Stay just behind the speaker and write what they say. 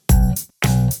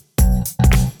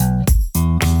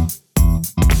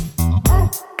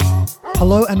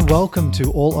Hello and welcome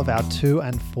to all of our 2-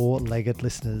 and 4-legged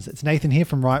listeners. It's Nathan here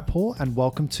from RightPaw and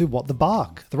welcome to What the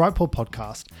Bark, the RightPaw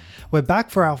podcast. We're back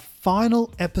for our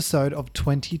final episode of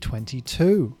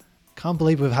 2022. Can't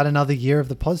believe we've had another year of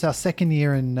the pod. It's our second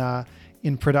year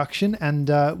in production, and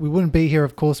we wouldn't be here,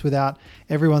 of course, without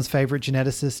everyone's favourite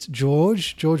geneticist,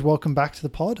 George. George, welcome back to the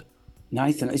pod.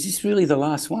 Nathan, is this really the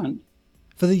last one?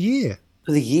 For the year.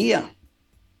 For the year?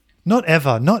 Not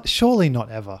ever. Surely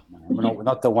not ever. No,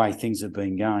 not the way things have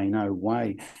been going. No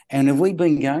way. And have we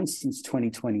been going since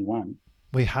 2021?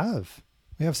 We have.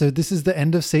 So this is the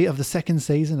end of the second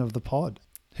season of the pod.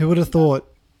 Who would have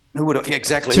thought? Who would have,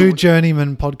 exactly. Two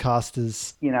journeyman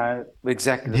podcasters. You know,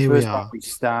 exactly. The first one we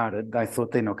started, they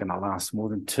thought they're not going to last more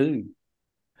than two.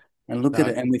 And look at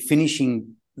it. And we're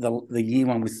finishing the year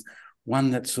one with one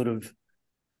that's sort of,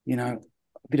 you know,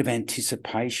 a bit of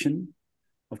anticipation.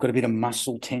 I've got a bit of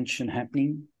muscle tension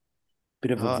happening, a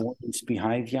bit of avoidance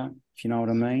behaviour, if you know what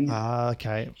I mean.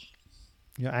 Okay.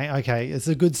 Yeah, okay. It's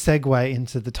a good segue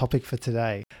into the topic for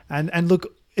today. And look,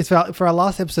 it's for our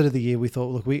last episode of the year, we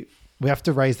thought, look, we have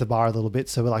to raise the bar a little bit.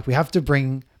 So we're like, we have to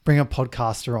bring a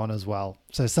podcaster on as well.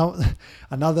 So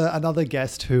another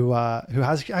guest who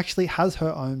has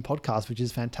her own podcast, which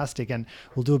is fantastic. And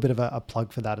we'll do a bit of a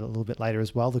plug for that a little bit later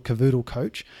as well, the Cavoodle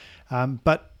Coach.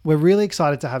 But we're really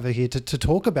excited to have her here to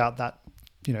talk about that,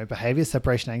 you know, behavior,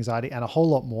 separation anxiety, and a whole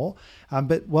lot more.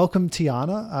 But welcome,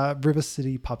 Tiana, River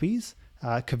City Puppies,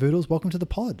 Cavoodles. Welcome to the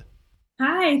pod.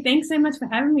 Hi, thanks so much for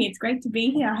having me. It's great to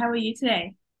be here. How are you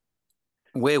today?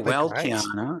 We're well,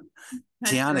 Tiana.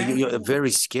 Tiana, you're very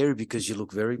scary because you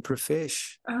look very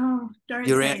profesh. Oh, don't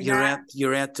say that.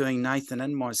 You're out doing Nathan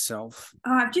and myself.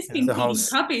 Oh, I've just been feeding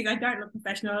puppies. I don't look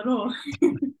professional at all.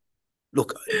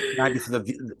 Look, maybe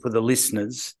for the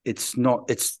listeners, it's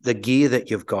the gear that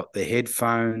you've got, the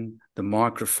headphone, the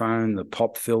microphone, the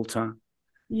pop filter.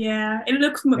 Yeah, it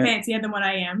looks more fancier than what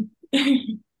I am.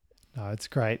 No, it's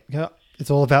great.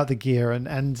 It's all about the gear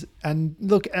and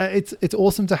look, it's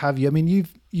awesome to have you. I mean,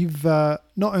 you've not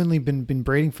only been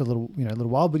breeding for a little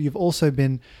while, but you've also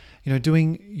been,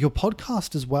 doing your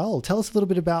podcast as well. Tell us a little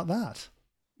bit about that.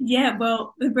 Yeah,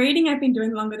 well, the breeding I've been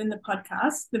doing longer than the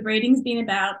podcast. The breeding's been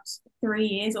about 3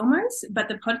 years almost, but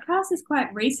the podcast is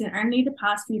quite recent, only the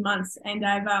past few months. And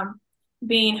I've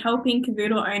been helping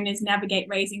cavoodle owners navigate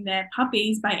raising their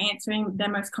puppies by answering their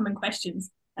most common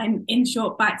questions and in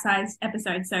short bite-sized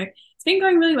episodes. So it's been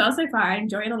going really well so far. I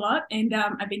enjoy it a lot, and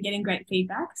I've been getting great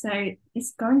feedback. So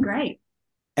it's going great.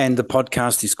 And the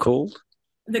podcast is called?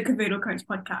 The Cavoodle Coach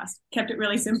Podcast. Kept it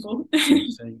really simple.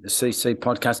 The CC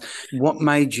Podcast. What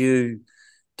made you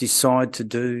decide to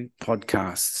do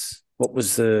podcasts? What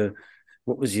was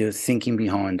your thinking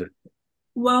behind it?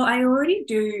 Well, I already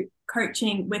do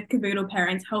coaching with cavoodle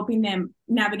parents, helping them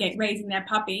navigate raising their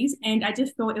puppies. And I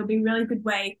just thought it would be a really good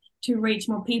way to reach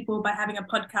more people by having a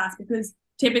podcast, because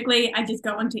typically I just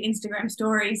go onto Instagram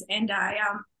stories and I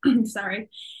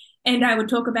would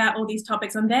talk about all these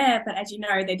topics on there. But as you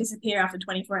know, they disappear after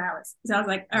 24 hours. So I was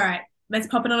like, all right, let's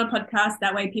pop it on a podcast.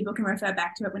 That way people can refer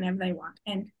back to it whenever they want.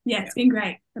 And it's been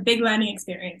great. A big learning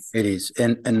experience. It is.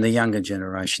 And the younger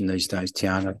generation these days,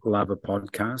 Tiana, love a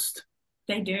podcast.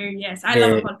 They do, yes. I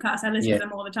love a podcast. I listen to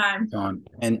them all the time.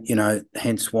 And,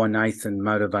 hence why Nathan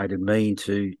motivated me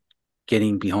into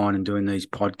getting behind and doing these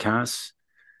podcasts.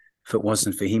 If it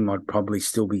wasn't for him, I'd probably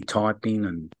still be typing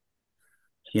and,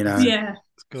 Yeah.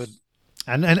 It's good.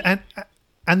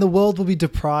 And the world will be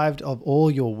deprived of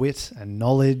all your wit and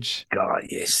knowledge. God,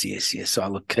 yes. I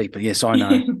look keeper. Yes, I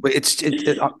know.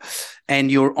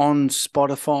 And you're on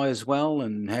Spotify as well.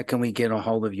 And how can we get a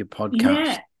hold of your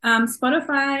podcast? Yeah,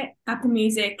 Spotify, Apple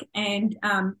Music, and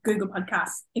Google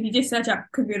Podcasts. If you just search up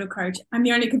Cavoodle Coach, I'm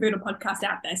the only Cavoodle podcast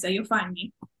out there, so you'll find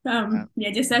me.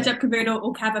 Just search up Cavoodle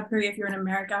or Cavapoo if you're in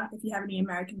America, if you have any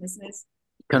American listeners.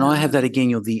 Can I have that again?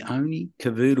 You're the only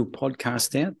Cavoodle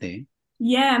podcast out there?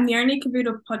 Yeah, I'm the only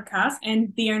Cavoodle podcast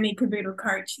and the only Cavoodle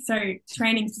coach, so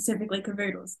training specifically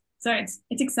Cavoodles. So it's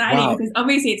exciting because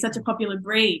obviously it's such a popular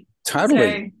breed. Totally.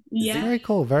 So, yeah. Very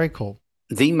cool, very cool.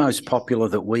 The most popular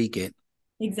that we get.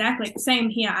 Exactly. Same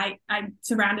here. I'm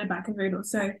surrounded by Cavoodles.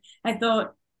 So I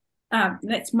thought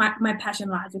that's my passion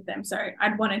lies with them. So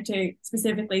I'd wanted to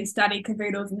specifically study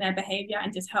Cavoodles and their behavior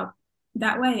and just help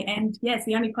that way. And it's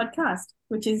the only podcast,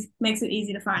 which makes it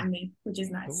easy to find me, which is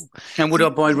nice. And would I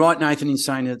be right, Nathan, in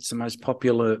saying it's the most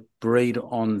popular breed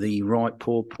on the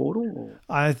RightPaw portal?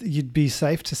 You'd be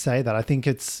safe to say that. I think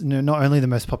it's not only the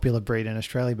most popular breed in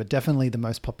Australia, but definitely the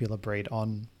most popular breed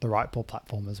on the RightPaw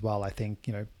platform as well. I think,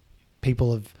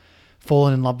 people have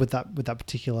fallen in love with that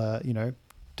particular,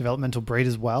 developmental breed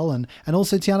as well. And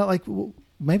also, Tiana, like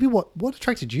maybe what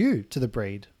attracted you to the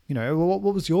breed?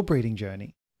 what was your breeding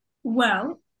journey?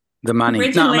 Well, the money.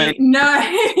 Originally,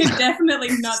 definitely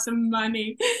not the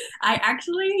money. I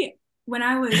actually, when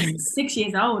I was 6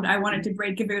 years old, I wanted to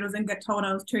breed cavoodles and got told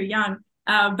I was too young.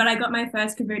 But I got my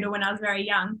first cavoodle when I was very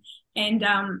young, and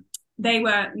they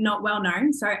were not well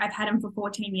known. So I've had him for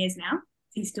 14 years now.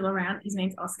 He's still around. His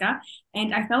name's Oscar.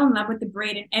 And I fell in love with the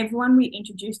breed, and everyone we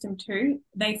introduced him to,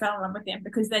 they fell in love with them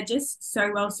because they're just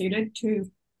so well suited to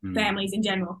families in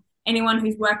general. Anyone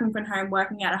who's working from home,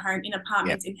 working out of home, in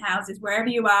apartments, in houses, wherever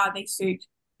you are, they suit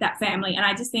that family. And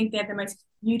I just think they're the most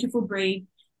beautiful breed.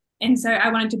 And so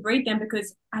I wanted to breed them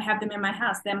because I have them in my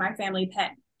house. They're my family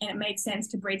pet. And it made sense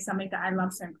to breed something that I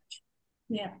love so much.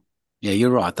 Yeah. Yeah,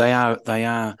 you're right. They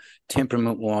are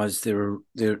temperament-wise. They're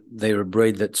a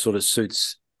breed that sort of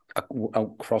suits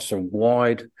across a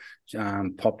wide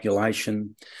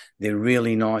population. They're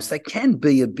really nice. They can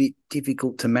be a bit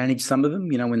difficult to manage. Some of them,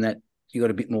 when that you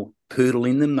got a bit more poodle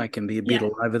in them, they can be a bit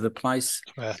all over the place.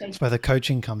 That's where the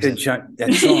coaching comes in. That's right.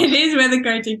 It is where the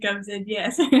coaching comes in.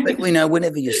 Yes. But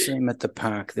whenever you see them at the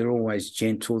park, they're always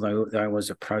gentle. They always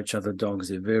approach other dogs.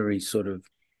 They're very sort of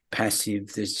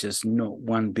passive. There's just not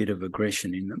one bit of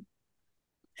aggression in them,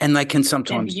 and they can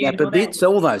sometimes yap a bit.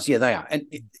 So all those, they are. And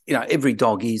every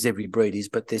dog is, every breed is,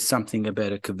 but there's something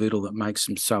about a cavoodle that makes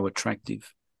them so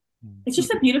attractive. It's just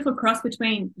a beautiful cross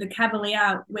between the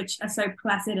Cavalier, which are so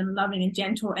placid and loving and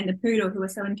gentle, and the Poodle, who are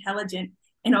so intelligent,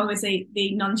 and obviously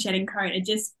the non-shedding coat. It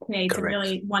just creates a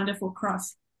really wonderful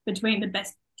cross between the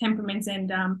best temperaments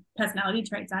and personality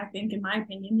traits, I think, in my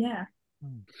opinion. Yeah.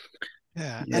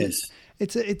 Yeah. Yes.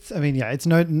 It's. I mean, it's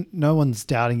no one's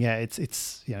doubting. Yeah. It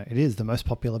is the most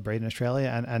popular breed in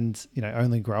Australia, and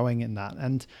only growing in that.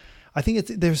 And I think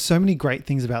there's so many great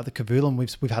things about the cavoodle, and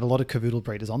we've had a lot of cavoodle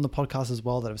breeders on the podcast as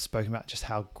well that have spoken about just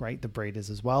how great the breed is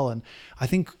as well. And I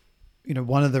think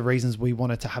one of the reasons we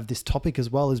wanted to have this topic as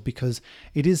well is because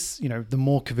it is the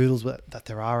more cavoodles that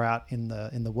there are out in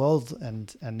the world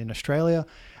and in Australia,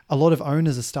 a lot of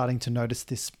owners are starting to notice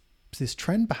this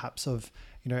trend perhaps of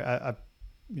a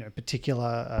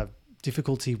particular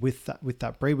difficulty with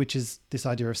that breed, which is this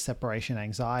idea of separation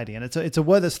anxiety. And it's a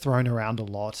word that's thrown around a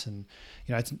lot, and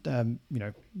it's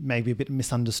maybe a bit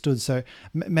misunderstood. So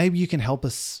maybe you can help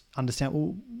us understand,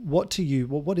 what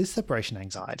is separation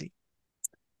anxiety?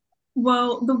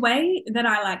 Well, the way that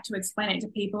I like to explain it to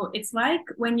people, it's like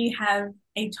when you have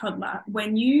a toddler.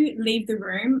 When you leave the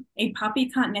room, a puppy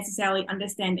can't necessarily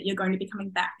understand that you're going to be coming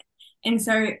back. And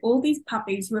so all these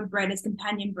puppies who are bred as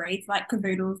companion breeds, like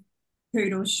cavoodles,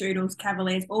 poodles, shoodles,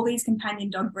 cavaliers, all these companion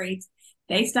dog breeds,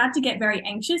 they start to get very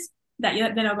anxious that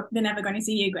they're never going to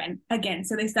see you again.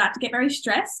 So they start to get very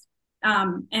stressed,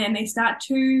 and they start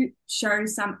to show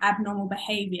some abnormal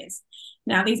behaviors.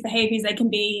 Now, these behaviors, they can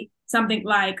be something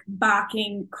like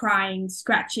barking, crying,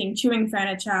 scratching, chewing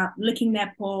furniture, licking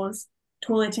their paws,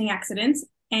 toileting accidents.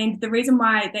 And the reason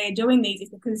why they are doing these is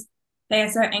because they are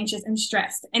so anxious and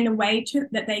stressed. And the way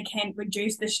that they can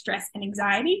reduce the stress and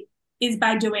anxiety is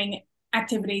by doing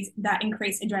activities that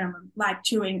increase adrenaline, like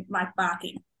chewing, like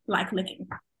barking, like licking.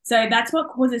 So that's what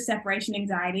causes separation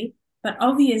anxiety. But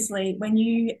obviously, when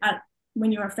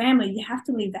you're a family, you have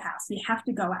to leave the house. You have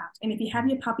to go out. And if you have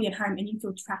your puppy at home and you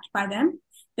feel trapped by them,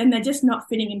 then they're just not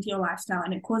fitting into your lifestyle.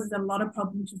 And it causes a lot of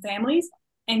problems for families.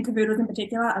 And cavoodles in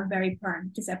particular are very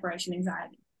prone to separation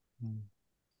anxiety.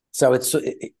 So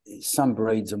some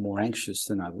breeds are more anxious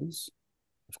than others,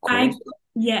 of course.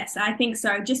 Yes, I think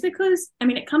so. Just because,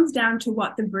 it comes down to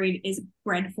what the breed is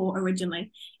bred for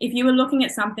originally. If you were looking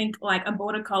at something like a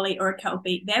border collie or a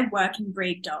kelpie, they're working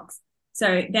breed dogs.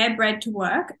 So they're bred to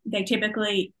work. They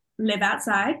typically live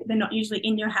outside. They're not usually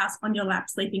in your house on your lap,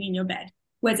 sleeping in your bed.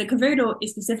 Whereas a cavoodle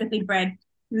is specifically bred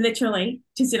literally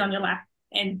to sit on your lap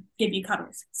and give you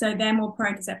cuddles. So they're more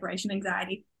prone to separation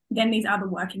anxiety than these other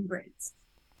working breeds.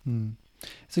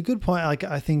 It's a good point. Like,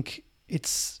 I think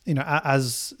it's,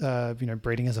 as,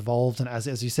 breeding has evolved, and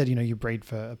as you said, you breed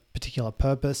for a particular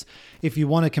purpose. If you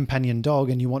want a companion dog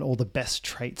and you want all the best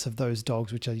traits of those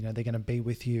dogs, which are, they're going to be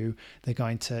with you, they're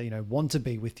going to, want to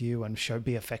be with you and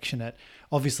be affectionate.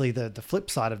 Obviously the flip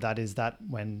side of that is that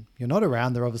when you're not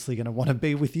around, they're obviously going to want to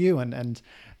be with you. And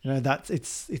that's,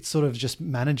 it's sort of just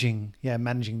managing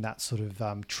that sort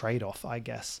of trade-off, I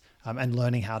guess, and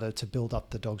learning how to build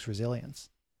up the dog's resilience.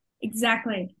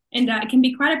 Exactly. And it can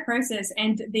be quite a process.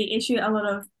 And the issue a lot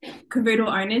of cavoodle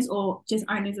owners or just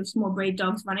owners of small breed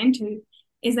dogs run into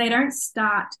is they don't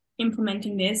start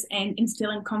implementing this and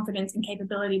instilling confidence and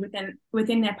capability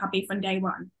within their puppy from day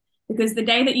one. Because the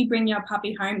day that you bring your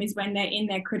puppy home is when they're in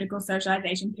their critical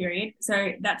socialization period.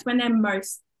 So that's when they're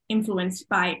most influenced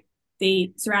by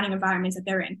the surrounding environments that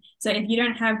they're in. So if you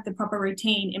don't have the proper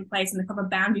routine in place and the proper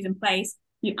boundaries in place,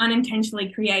 you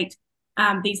unintentionally create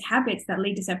these habits that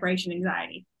lead to separation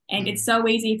anxiety. And it's so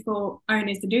easy for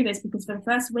owners to do this because for the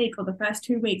first week or the first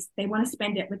 2 weeks, they want to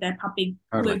spend it with their puppy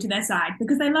glued to their side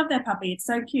because they love their puppy. It's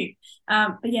so cute.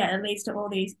 But yeah, it leads to all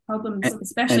these problems,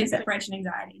 especially separation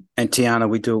anxiety. And Tiana,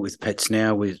 we do it with pets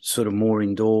now. We're sort of more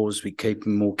indoors. We keep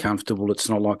them more comfortable. It's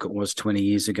not like it was 20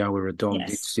 years ago where a dog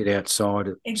did sit outside.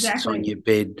 It sits on your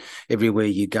bed. Everywhere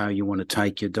you go, you want to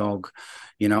take your dog.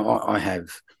 You know, I have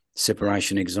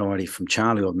separation anxiety from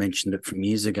Charlie. I mentioned it from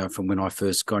years ago, from when I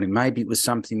first got him. Maybe it was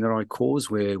something that I caused,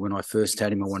 where when I first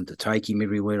had him, I wanted to take him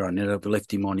everywhere. I never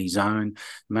left him on his own.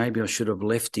 Maybe I should have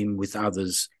left him with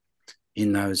others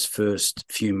in those first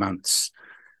few months.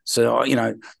 So, you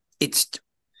know, it's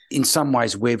in some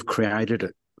ways we've created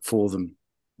it for them.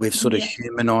 We've sort of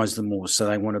humanized them more, so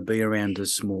they want to be around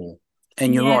us more.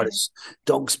 And you're right,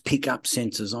 dogs pick up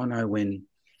senses. I know when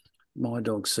my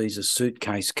dog sees a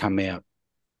suitcase come out,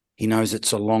 he knows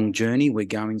it's a long journey. We're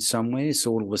going somewhere.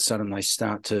 So all of a sudden they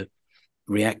start to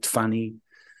react funny.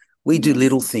 We do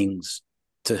little things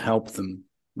to help them.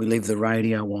 We leave the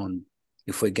radio on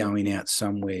if we're going out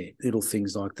somewhere, little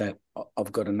things like that.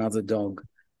 I've got another dog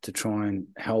to try and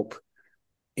help,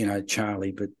 you know,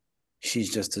 Charlie, but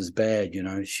she's just as bad, you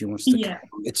know. She wants to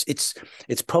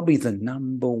it's probably the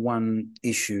number one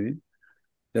issue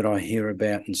that I hear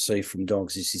about and see from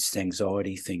dogs is this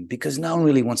anxiety thing, because no one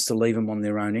really wants to leave them on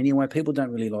their own anyway. People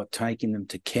don't really like taking them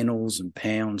to kennels and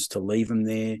pounds to leave them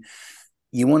there.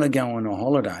 You want to go on a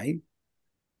holiday,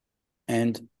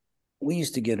 and we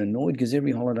used to get annoyed because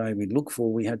every holiday we'd look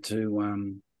for, we had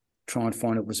to try and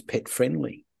find it was pet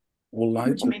friendly or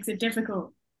local. Which makes it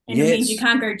difficult. And it means you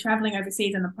can't go traveling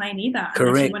overseas on the plane either. Correct.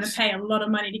 Unless you want to pay a lot of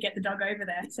money to get the dog over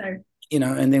there. So, you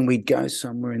know, and then we'd go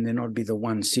somewhere and then I'd be the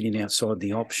one sitting outside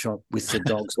the op shop with the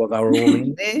dogs while they were all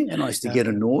in there. And I used to get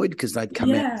annoyed because they'd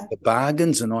come out with the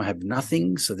bargains and I have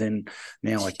nothing. So then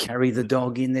now I carry the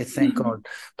dog in there. Thank God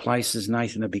places,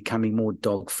 Nathan, are becoming more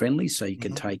dog friendly, so you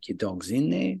can take your dogs in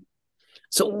there.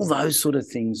 So all those sort of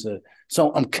things are.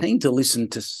 So I'm keen to listen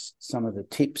to some of the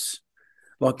tips.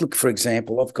 Like, look, for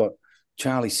example, I've got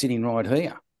Charlie sitting right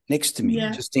here next to me,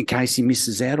 just in case he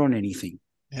misses out on anything.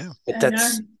 Yeah, but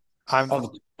that's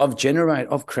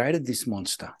I've created this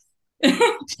monster.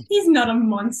 He's not a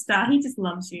monster. He just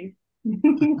loves you.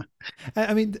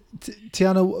 I mean,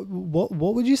 Tiana,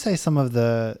 what would you say some of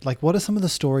the, like, what are some of the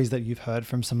stories that you've heard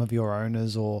from some of your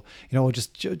owners, or, you know, or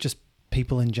just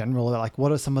people in general? Like,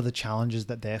 what are some of the challenges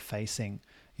that they're facing,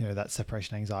 you know, that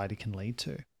separation anxiety can lead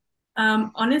to?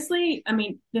 Honestly, I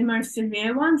mean, the most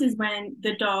severe ones is when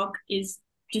the dog is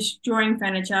destroying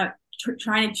furniture,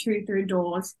 trying to chew through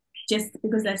doors, just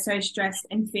because they're so stressed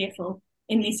and fearful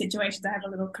in these situations. I have a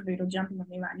little cavoodle jumping on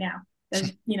me right now.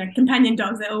 There's, you know, companion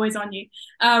dogs, they're always on you.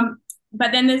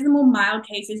 But then there's the more mild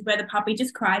cases where the puppy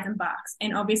just cries and barks.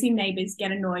 And obviously neighbors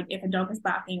get annoyed if a dog is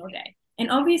barking all day.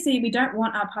 And obviously we don't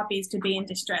want our puppies to be in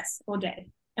distress all day.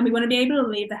 And we want to be able to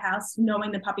leave the house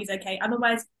knowing the puppy's okay.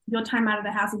 Otherwise, your time out of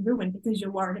the house is ruined because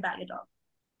you're worried about your dog.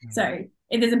 Mm-hmm. So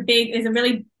there's a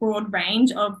really broad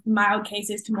range of mild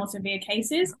cases to more severe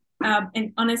cases.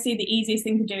 And honestly, the easiest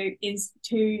thing to do is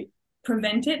to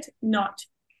prevent it, not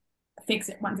fix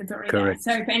it once it's already there.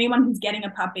 So for anyone who's getting a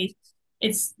puppy,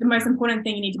 it's the most important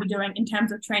thing you need to be doing in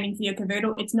terms of training for your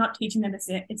cavoodle. It's not teaching them to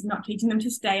sit. It's not teaching them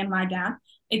to stay and lie down.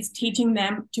 It's teaching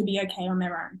them to be okay on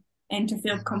their own and to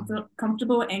feel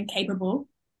comfortable and capable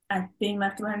of being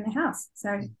left alone in the house.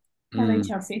 So hello,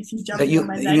 Chelsea. She's jumping on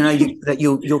my leg. You know, that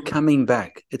you're coming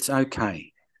back. It's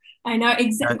okay. I know,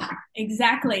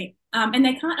 exactly. And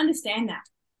they can't understand that.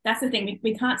 That's the thing.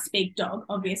 We can't speak dog,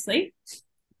 obviously.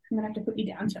 I'm going to have to put you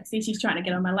down, Chelsea. She's trying to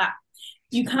get on my lap.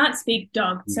 You can't speak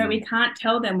dog, so we can't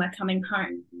tell them we're coming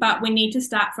home. But we need to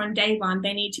start from day one.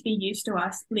 They need to be used to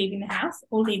us leaving the house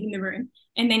or leaving the room,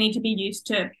 and they need to be used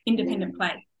to independent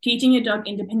play. Teaching your dog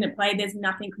independent play, there's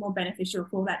nothing more beneficial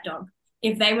for that dog.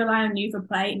 If they rely on you for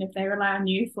play and if they rely on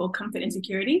you for comfort and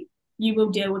security, you will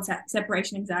deal with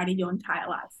separation anxiety your entire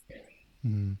life.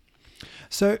 Mm.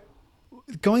 So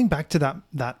going back to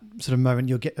that sort of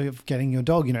moment of getting your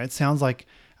dog, you know, it sounds like,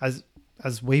 as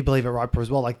we believe at RightPaw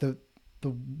as well, like the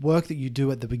work that you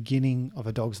do at the beginning of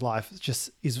a dog's life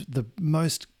just is the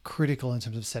most critical in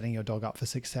terms of setting your dog up for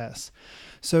success.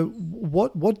 So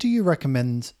what do you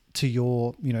recommend to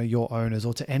your owners,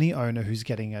 or to any owner who's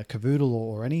getting a cavoodle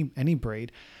or any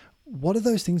breed? What are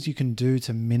those things you can do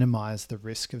to minimize the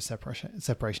risk of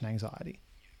separation anxiety?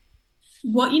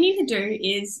 What you need to do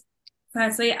is,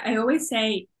 firstly, I always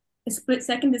say a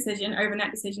split-second decision,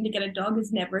 overnight decision to get a dog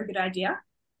is never a good idea.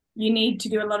 you need to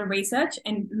do a lot of research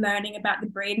and learning about the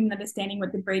breed and understanding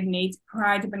what the breed needs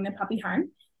prior to bringing the puppy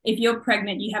home. If you're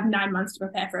pregnant, you have 9 months to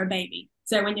prepare for a baby.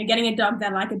 So when you're getting a dog,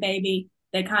 they're like a baby.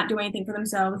 They can't do anything for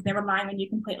themselves. They're relying on you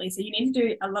completely. So you need to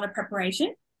do a lot of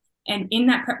preparation. And in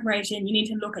that preparation, you need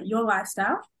to look at your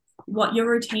lifestyle, what your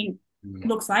routine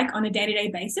looks like on a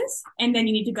day-to-day basis. And then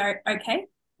you need to go, okay,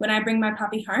 when I bring my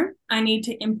puppy home, I need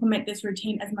to implement this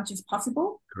routine as much as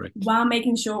possible. Correct. While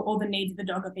making sure all the needs of the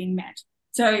dog are being met.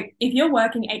 So if you're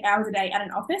working 8 hours a day at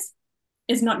an office,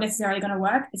 it's not necessarily going to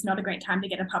work. It's not a great time to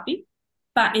get a puppy.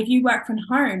 But if you work from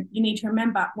home, you need to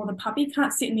remember, well, the puppy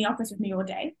can't sit in the office with me all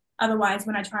day. Otherwise,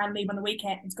 when I try and leave on the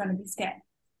weekend, it's going to be scared.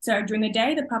 So during the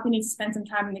day, the puppy needs to spend some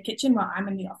time in the kitchen while I'm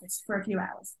in the office for a few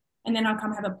hours. And then I'll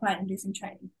come have a play and do some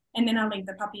training. And then I'll leave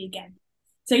the puppy again.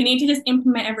 So you need to just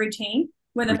implement a routine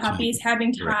where the puppy is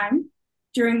having time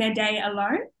during their day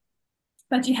alone.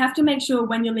 But you have to make sure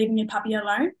when you're leaving your puppy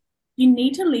alone, you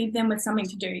need to leave them with something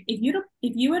to do. If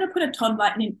you were to put a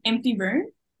toddler in an empty room,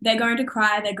 they're going to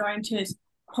cry, they're going to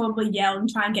probably yell and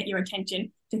try and get your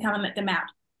attention to come and let them out.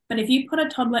 But if you put a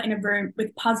toddler in a room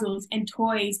with puzzles and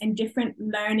toys and different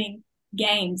learning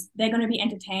games, they're going to be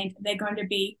entertained, they're going to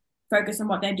be focused on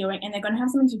what they're doing, and they're going to have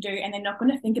something to do, and they're not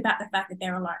going to think about the fact that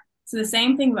they're alone. So the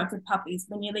same thing works with puppies.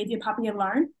 When you leave your puppy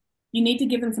alone, you need to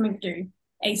give them something to do.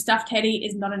 A stuffed teddy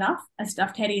is not enough. A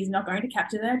stuffed teddy is not going to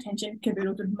capture their attention.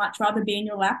 Cavoodles would much rather be in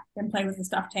your lap than play with a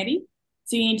stuffed teddy.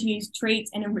 So you need to use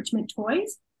treats and enrichment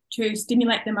toys to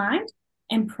stimulate the mind.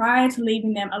 And prior to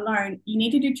leaving them alone, you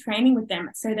need to do training with them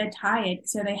so they're tired,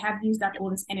 so they have used up all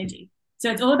this energy.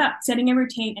 So it's all about setting a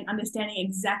routine and understanding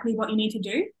exactly what you need to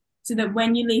do so that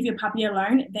when you leave your puppy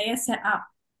alone, they are set up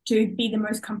to be the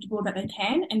most comfortable that they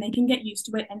can, and they can get used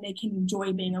to it and they can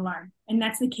enjoy being alone. And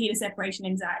that's the key to separation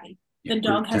anxiety. The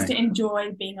dog has to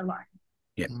enjoy being alone.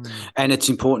 Yeah. And it's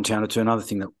important, Tana, to another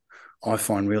thing that I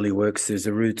find really works. There's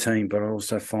a routine, but I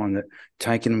also find that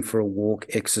taking them for a walk,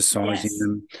 exercising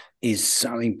them is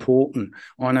so important.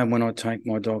 I know when I take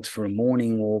my dogs for a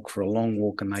morning walk, for a long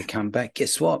walk, and they come back,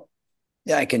 guess what?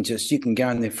 You can go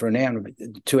in there for an hour,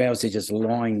 2 hours, they're just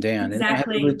lying down. Exactly. And I have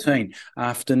a routine.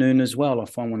 Afternoon as well, I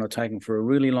find when I take them for a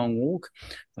really long walk,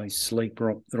 they sleep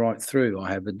right through.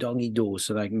 I have a doggy door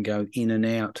so they can go in and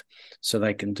out, so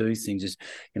they can do things.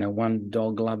 One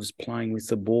dog loves playing with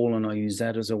the ball, and I use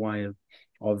that as a way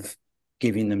of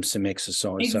giving them some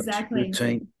exercise. Exactly. So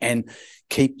routine, and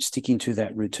keep sticking to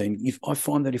that routine. I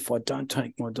find that if I don't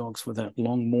take my dogs for that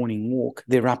long morning walk,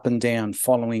 they're up and down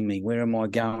following me. Where am I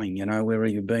going? Where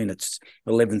have you been? It's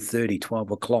 11:30,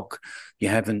 12 o'clock. You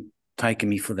haven't taken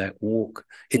me for that walk.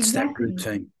 It's that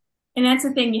routine. And that's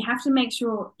the thing. You have to make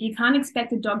sure you can't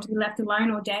expect a dog to be left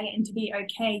alone all day and to be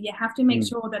okay. You have to make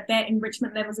sure that their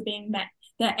enrichment levels are being met,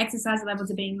 their exercise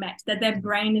levels are being met, that their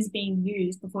brain is being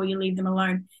used before you leave them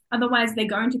alone. Otherwise, they're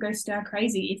going to go stir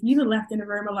crazy. If you were left in a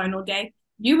room alone all day,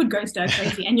 you would go stir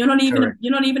crazy, and you're not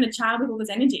even a child with all this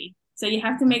energy. So you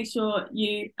have to make sure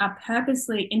you are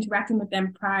purposely interacting with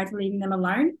them prior to leaving them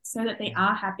alone, so that they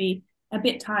are happy, a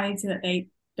bit tired, so that they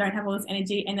don't have all this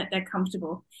energy and that they're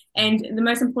comfortable. And the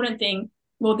most important thing,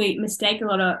 the mistake a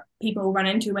lot of people run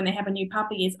into when they have a new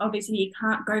puppy is obviously you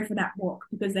can't go for that walk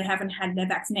because they haven't had their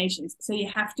vaccinations. So you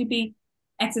have to be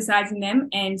exercising them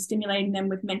and stimulating them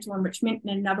with mental enrichment in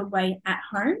another way at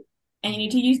home. And you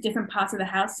need to use different parts of the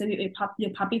house so that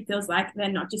your puppy feels like they're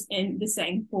not just in the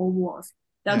same four walls.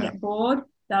 They'll get bored,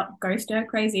 they'll go stir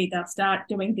crazy, they'll start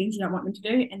doing things you don't want them to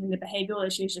do, and then the behavioral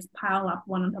issues just pile up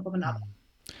one on top of another.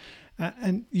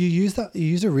 And you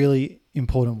use a really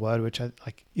important word, which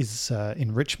is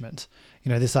enrichment.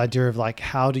 This idea of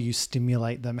how do you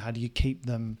stimulate them? How do you keep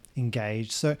them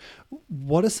engaged? So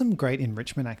what are some great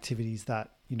enrichment activities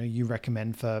that, you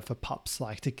recommend for pups,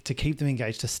 to keep them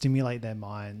engaged, to stimulate their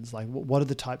minds? What are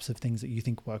the types of things that you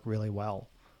think work really well?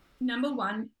 Number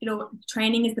one,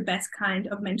 training is the best kind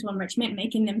of mental enrichment.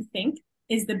 Making them think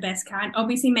is the best kind.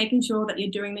 Obviously, making sure that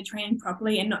you're doing the training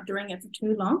properly and not doing it for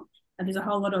too long. There's a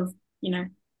whole lot of,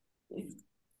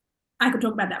 I could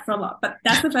talk about that for a lot, but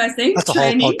that's the first thing. That's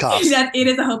training. A whole podcast. It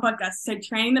is a whole podcast. So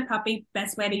training the puppy,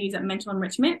 best way to use it, mental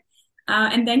enrichment.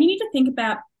 And then you need to think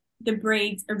about the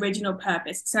breed's original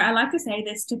purpose. So I like to say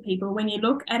this to people. When you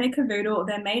look at a cavoodle,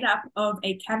 they're made up of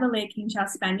a Cavalier King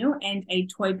Charles Spaniel and a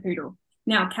toy poodle.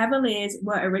 Now, Cavaliers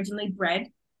were originally bred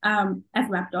as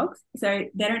lap dogs, so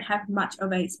they don't have much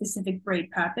of a specific breed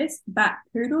purpose, but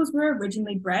poodles were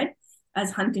originally bred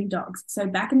as hunting dogs. So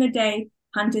back in the day,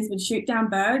 hunters would shoot down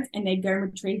birds and they'd go and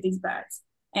retrieve these birds,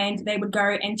 and they would go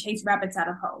and chase rabbits out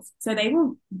of holes. So they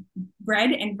were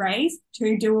bred and raised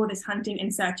to do all this hunting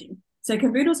and searching. So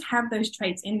cavoodles have those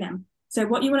traits in them. So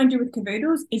what you want to do with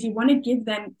cavoodles is you want to give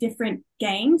them different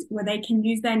games where they can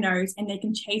use their nose and they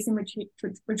can chase and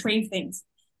retrieve things.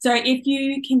 So if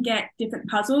you can get different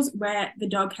puzzles where the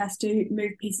dog has to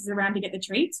move pieces around to get the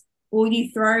treats, or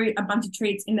you throw a bunch of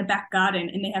treats in the back garden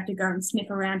and they have to go and sniff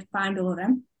around to find all of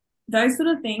them, those sort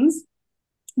of things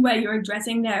where you're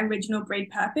addressing their original breed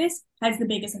purpose has the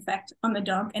biggest effect on the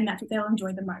dog, and that's what they'll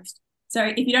enjoy the most. So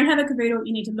if you don't have a cavoodle,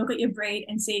 you need to look at your breed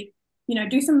and see,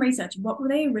 do some research. What were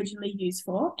they originally used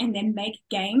for? And then make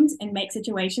games and make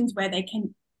situations where they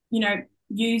can,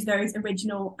 use those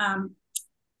original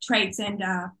traits and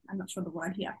I'm not sure the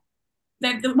word here.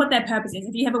 What their purpose is.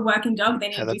 If you have a working dog, they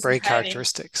need to do some breed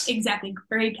characteristics. Exactly,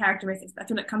 breed characteristics. That's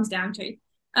what it comes down to.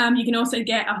 You can also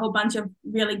get a whole bunch of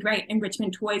really great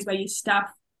enrichment toys where you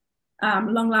stuff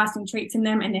long-lasting treats in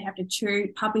them and they have to chew.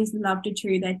 Puppies love to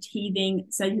chew. They're teething.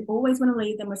 So you always want to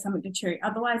leave them with something to chew.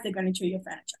 Otherwise, they're going to chew your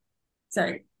furniture.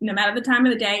 So no matter the time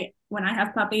of the day, when I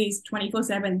have puppies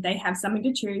 24/7, they have something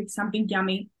to chew, something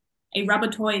yummy. A rubber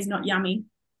toy is not yummy.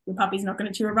 Your puppy's not going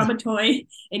to chew a rubber toy.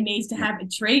 It needs to have a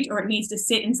treat, or it needs to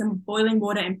sit in some boiling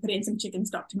water and put it in some chicken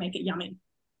stock to make it yummy.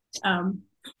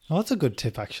 That's a good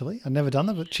tip, actually. I've never done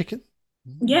that, but chicken.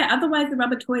 Yeah, otherwise the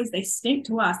rubber toys, they stink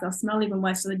to us. They'll smell even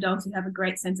worse to the dogs who have a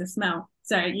great sense of smell.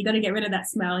 So you got to get rid of that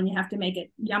smell and you have to make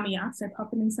it yummier. So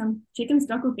pop it in some chicken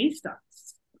stock or beef stock.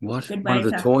 What? One of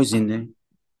the toys in there?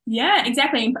 Yeah,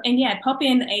 exactly. And yeah, pop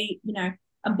in a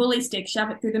bully stick, shove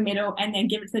it through the middle, and then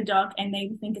give it to the dog, and they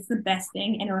think it's the best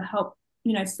thing, and it'll help,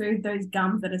 soothe those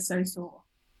gums that are so sore.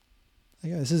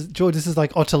 Yeah, this is George. This is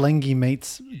like Ottolenghi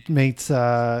meets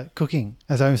cooking.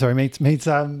 Meets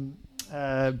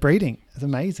breeding. It's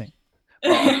amazing.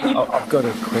 I've got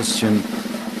a question.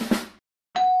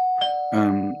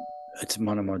 It's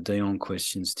one of my Dion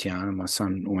questions, Tiana. My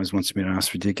son always wants me to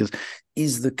ask ridiculous.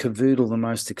 Is the cavoodle the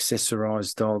most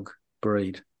accessorized dog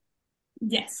breed?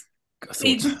 Yes. I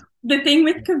thought so. The thing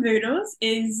with cavoodles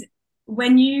is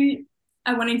when you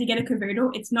are wanting to get a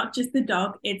cavoodle, it's not just the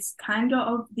dog, it's kind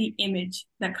of the image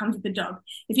that comes with the dog.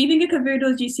 If you think of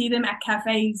cavoodles, you see them at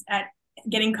cafes, at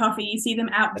getting coffee, you see them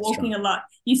out walking a lot.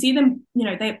 You see them,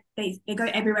 they go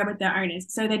everywhere with their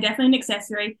owners. So they're definitely an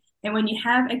accessory. And when you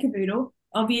have a cavoodle,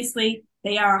 obviously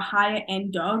they are a higher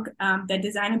end dog. They're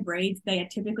designer breeds. They are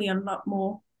typically a lot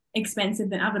more expensive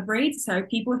than other breeds. So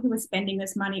people who are spending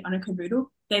this money on a cavoodle,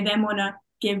 they then want to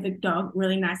give the dog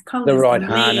really nice colors. The right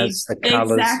harness, the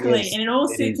colors. Exactly. Yes, and it all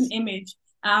suits an image.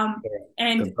 And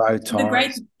the bow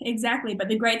ties. But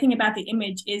the great thing about the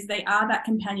image is they are that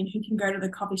companion who can go to the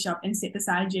coffee shop and sit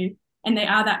beside you. And they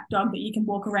are that dog that you can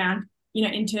walk around,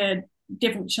 into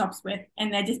different shops with,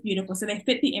 and they're just beautiful. So they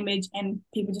fit the image, and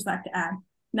people just like to add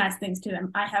nice things to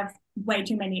them. I have way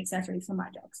too many accessories for my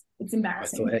dogs. It's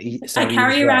embarrassing. I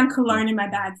carry around cologne in my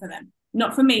bag for them.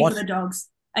 Not for me, for the dogs.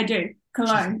 I do.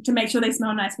 Cologne to make sure they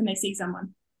smell nice when they see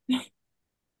someone.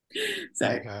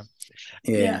 So,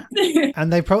 yeah.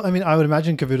 And they probably, I would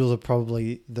imagine cavoodles are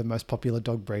probably the most popular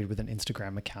dog breed with an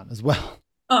Instagram account as well.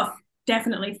 Oh,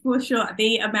 definitely, for sure.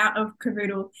 The amount of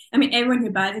cavoodle, everyone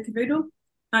who buys a cavoodle,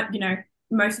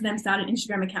 most of them start an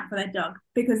Instagram account for their dog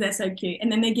because they're so cute. And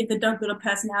then they give the dog little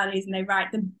personalities and they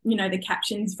write the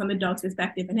captions from the dog's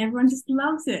perspective, and everyone just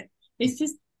loves it.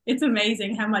 It's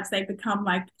amazing how much they've become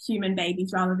like human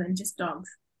babies rather than just dogs.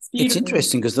 It's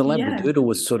interesting because the Labradoodle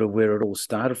was sort of where it all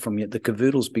started from, yet the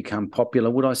cavoodle's become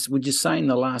popular. Would you say in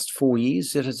the last 4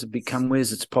 years that has become,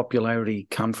 where's its popularity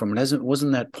come from?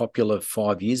 Wasn't that popular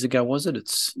 5 years ago, was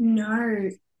it? No.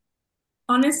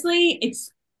 Honestly,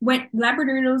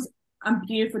 Labradoodles are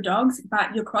beautiful dogs,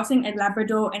 but you're crossing a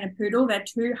Labrador and a Poodle. They're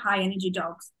two high energy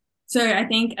dogs. So I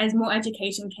think as more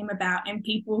education came about and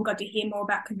people got to hear more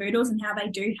about cavoodles and how they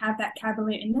do have that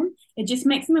cavalier in them, it just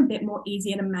makes them a bit more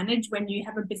easier to manage when you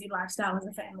have a busy lifestyle as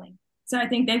a family. So I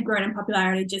think they've grown in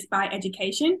popularity just by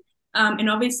education. And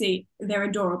obviously they're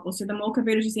adorable. So the more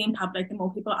cavoodles you see in public, the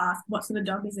more people ask, what sort of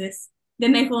dog is this?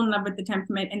 Then they fall in love with the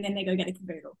temperament and then they go get a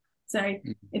cavoodle. So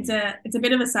it's a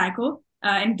bit of a cycle.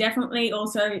 And definitely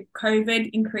also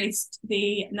COVID increased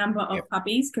the number of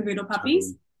puppies, cavoodle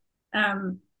puppies.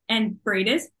 And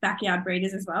breeders, backyard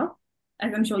breeders as well,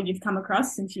 as I'm sure you've come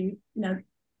across since you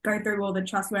go through all the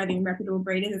trustworthy and reputable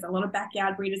breeders. There's a lot of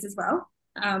backyard breeders as well.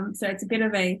 So it's a bit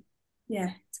of it's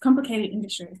a complicated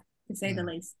industry, to say the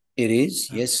least. It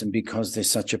is, yes, and because they're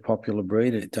such a popular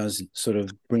breed, it does sort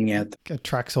of bring out...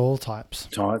 Attracts all types.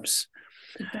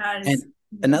 It does. And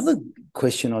another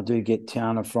question I do get,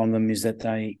 Tiana, from them is that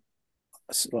I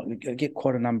get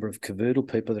quite a number of cavoodle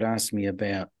people that ask me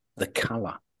about the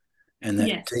colour. And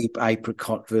that deep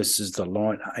apricot versus the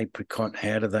light apricot,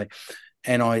 how do they...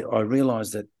 And I realise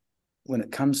that when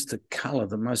it comes to colour,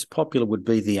 the most popular would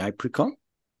be the apricot.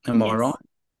 Am I right?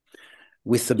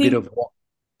 With a bit of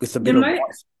white.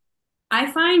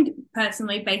 I find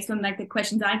personally, based on like the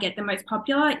questions I get, the most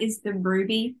popular is the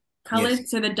ruby coloured,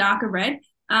 so the darker red.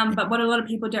 But what a lot of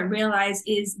people don't realise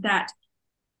is that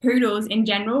poodles in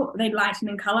general, they lighten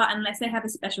in colour unless they have a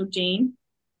special gene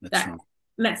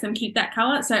lets them keep that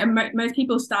colour. So most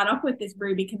people start off with this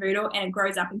ruby cavoodle and it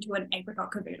grows up into an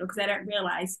apricot cavoodle because they don't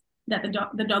realise that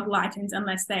the dog lightens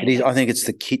unless they. I think it's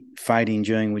the kit fading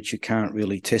gene which you can't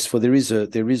really test for. There is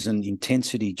an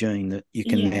intensity gene that you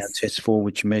can now test for,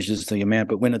 which measures the amount.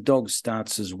 But when a dog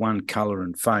starts as one colour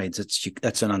and fades,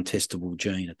 that's an untestable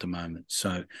gene at the moment.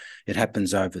 So it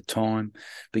happens over time.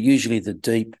 But usually the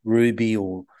deep ruby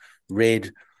or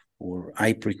red or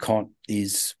apricot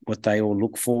is what they all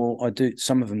look for.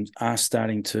 Some of them are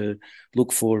starting to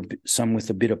look for some with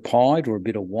a bit of pied or a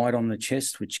bit of white on the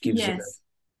chest, which gives it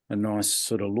a nice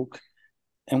sort of look.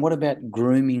 And what about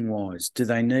grooming wise? Do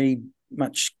they need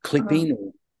much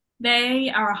clipping? They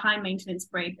are a high maintenance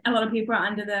breed. A lot of people are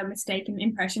under the mistaken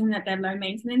impression that they're low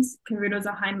maintenance. Cavoodles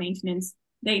are high maintenance.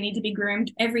 They need to be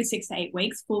groomed every 6 to 8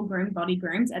 weeks, full groom body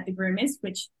grooms at the groomers,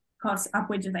 which costs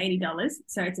upwards of $80.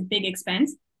 So it's a big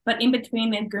expense. But in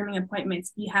between their grooming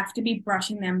appointments, you have to be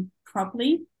brushing them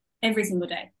properly every single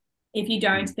day. If you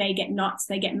don't, they get knots,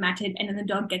 they get matted, and then the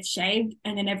dog gets shaved,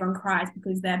 and then everyone cries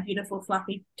because their beautiful,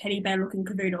 fluffy, teddy bear-looking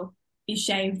cavoodle is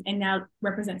shaved and now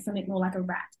represents something more like a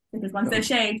rat. Because once they're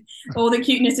shaved, all the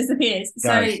cuteness disappears.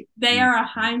 So they are a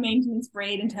high-maintenance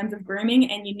breed in terms of grooming,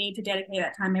 and you need to dedicate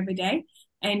that time every day.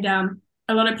 And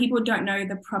a lot of people don't know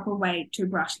the proper way to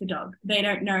brush the dog. They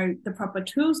don't know the proper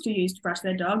tools to use to brush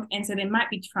their dog, and so they might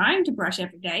be trying to brush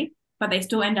every day, but they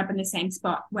still end up in the same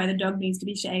spot where the dog needs to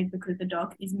be shaved because the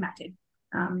dog is matted.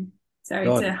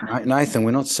 Nathan,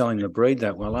 we're not selling the breed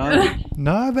that well, are we?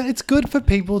 No, but it's good for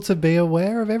people to be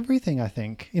aware of everything, I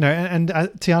think. And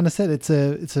Tiana said it's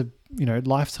a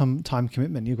lifetime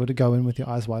commitment. You've got to go in with your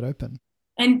eyes wide open.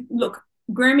 And look,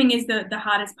 grooming is the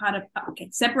hardest part of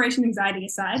separation anxiety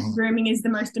aside, grooming is the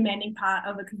most demanding part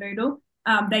of a cavoodle.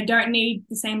 They don't need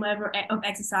the same level of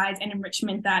exercise and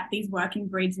enrichment that these working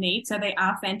breeds need. So they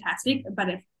are fantastic. But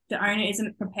if the owner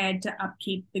isn't prepared to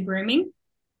upkeep the grooming,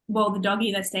 well, the dog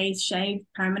either stays shaved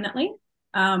permanently,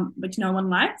 which no one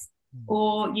likes,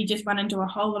 or you just run into a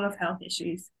whole lot of health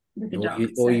issues with the dog.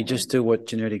 You just do what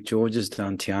Genetic George has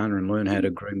done, Tiana, and learn how to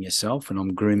groom yourself. And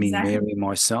I'm grooming Mary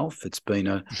myself. It's been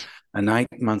an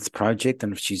 8-month project,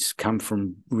 and she's come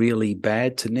from really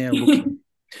bad to now looking.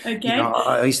 Okay.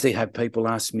 I used to have people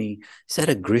ask me, "Is that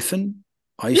a griffin?"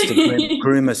 I used to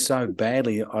groom her so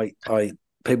badly,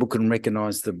 people couldn't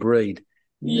recognise the breed.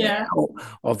 Yeah. Now,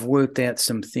 I've worked out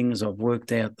some things. I've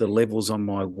worked out the levels on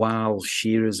my whale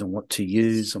shearers and what to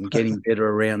use. I'm getting better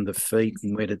around the feet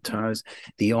and where to toes.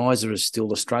 The eyes are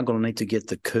still a struggle. I need to get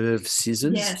the curved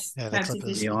scissors. Yes, the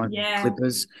clippers. The eye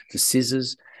clippers, the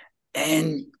scissors.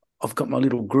 And I've got my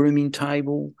little grooming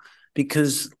table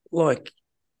because, like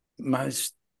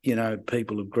most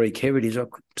people of Greek heritage,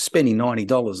 spending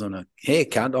 $90 on a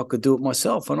haircut, I could do it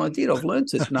myself, and I did. I've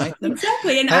learned it, Nathan.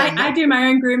 Exactly, and I do my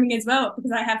own grooming as well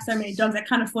because I have so many dogs. I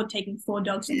can't afford taking 4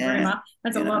 dogs to the groomer.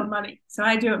 That's a lot of money, so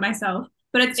I do it myself.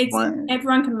 But it's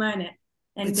everyone can learn it.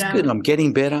 And it's good. I'm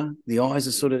getting better. The eyes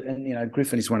are sort of, and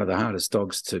Griffin is one of the hardest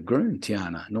dogs to groom,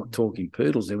 Tiana. Not talking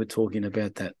poodles. They were talking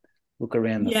about that look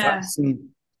around the face. And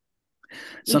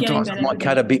sometimes I might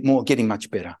cut a bit more, getting much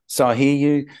better. So I hear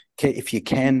you. If you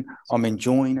can, I'm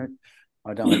enjoying it.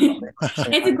 I don't.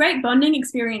 It's a great bonding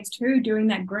experience too, doing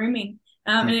that grooming.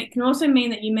 And it can also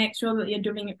mean that you make sure that you're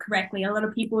doing it correctly. A lot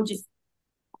of people just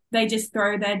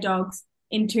throw their dogs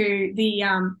into the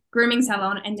grooming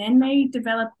salon, and then they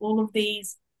develop all of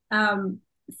these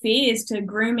fears to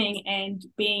grooming and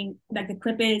being like the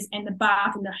clippers and the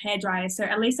bath and the hairdryer. So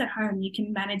at least at home you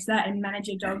can manage that and manage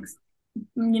your dog's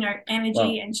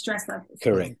energy and stress levels.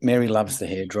 Correct. Mary loves the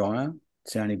hairdryer.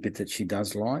 It's the only bit that she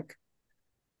does like.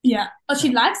 Yeah. Oh,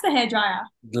 she likes the hairdryer.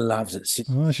 Loves it. She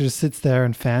just sits there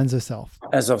and fans herself.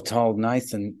 As I've told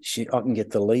Nathan, I can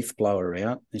get the leaf blower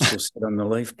out and she'll sit on the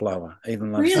leaf blower.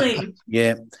 Even loves really?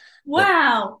 Yeah.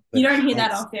 Wow. You don't hear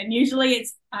that often. Usually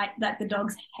it's that the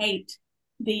dogs hate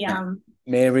the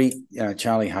Mary,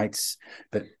 Charlie hates,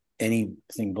 but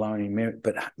anything blowing in Mary,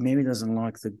 but Mary doesn't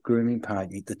like the grooming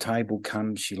part. The table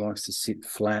comes, she likes to sit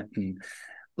flat. And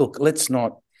look, let's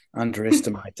not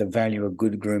underestimate the value a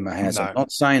good groomer has. No. I'm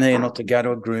not saying here not to go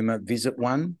to a groomer, visit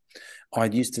one. I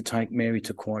used to take Mary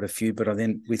to quite a few, but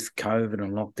then with COVID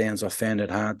and lockdowns, I found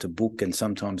it hard to book, and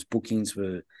sometimes bookings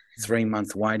were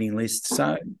 3-month waiting lists.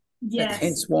 So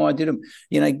hence why I did them.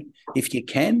 If you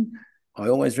can, I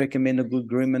always recommend a good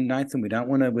groomer, Nathan.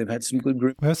 We've had some good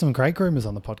groomers. We have some great groomers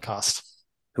on the podcast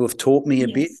who have taught me a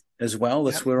bit as well.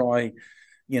 That's where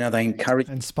they encourage.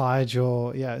 Inspired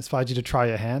you to try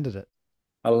your hand at it.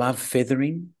 I love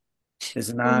feathering. There's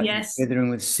an art in feathering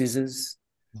with scissors.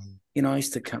 I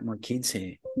used to cut my kids'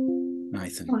 hair,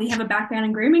 Nathan. Well, you have a background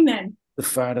in grooming then. The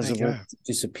photos have all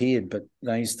disappeared, but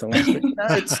they used to like it.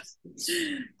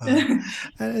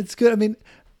 And it's good. I mean,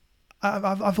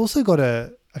 I've also got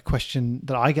a question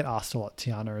that I get asked a lot,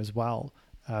 Tiana, as well,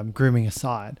 grooming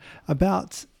aside,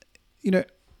 about,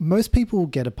 most people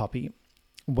get a puppy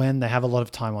when they have a lot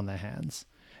of time on their hands.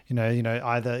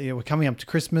 Either we're coming up to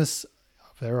Christmas.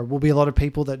 There will be a lot of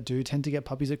people that do tend to get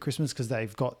puppies at Christmas because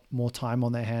they've got more time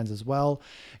on their hands as well.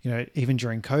 Even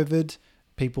during COVID,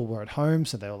 people were at home,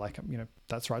 so they were like,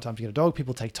 that's the right time to get a dog.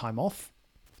 People take time off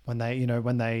when they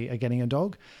are getting a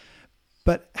dog.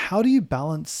 But how do you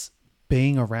balance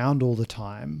being around all the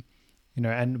time,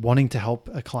 and wanting to help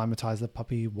acclimatize the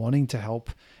puppy, wanting to help,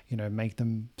 make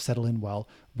them settle in well,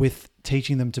 with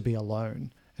teaching them to be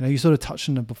alone? I know you sort of touched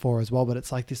on it before as well, but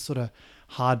it's like this sort of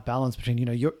hard balance between,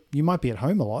 you might be at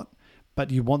home a lot, but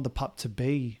you want the pup to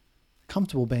be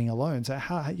comfortable being alone. So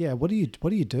what do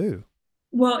you do?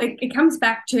 Well, it comes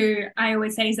back to, I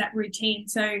always say, is that routine.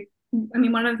 So, I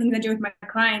mean, one of the things I do with my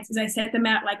clients is I set them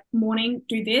out like, morning,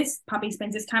 do this, puppy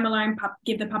spends this time alone,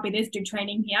 give the puppy this, do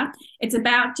training here. It's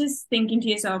about just thinking to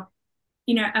yourself,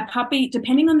 a puppy,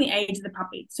 depending on the age of the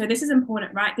puppy. So this is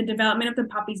important, right? The development of the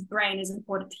puppy's brain is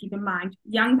important to keep in mind.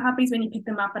 Young puppies, when you pick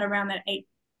them up at around that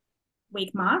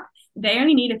 8-week mark, they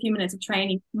only need a few minutes of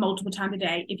training multiple times a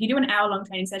day. If you do an hour-long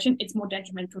training session, it's more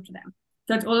detrimental to them.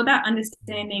 So it's all about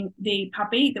understanding the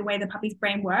puppy, the way the puppy's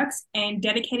brain works, and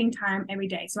dedicating time every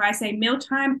day. So I say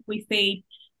mealtime, we feed,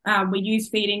 we use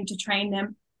feeding to train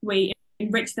them, we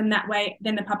enrich them that way.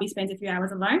 Then the puppy spends a few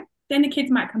hours alone. Then the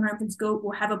kids might come home from school,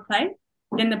 we'll have a play.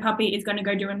 Then the puppy is going to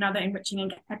go do another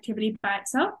enriching activity by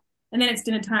itself. And then it's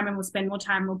dinner time and we'll spend more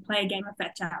time, we'll play a game of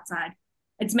fetch outside.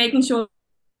 It's making sure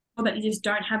that you just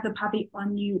don't have the puppy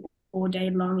on you all day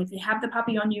long. If you have the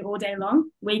puppy on you all day long,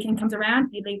 weekend comes around,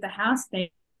 you leave the house,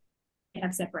 they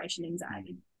have separation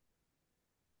anxiety.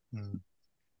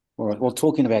 All right. Well,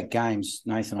 talking about games,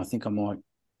 Nathan, I think I might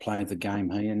play the game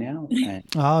here now. And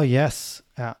oh, yes.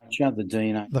 the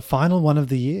DNA. The final one of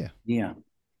the year. Yeah.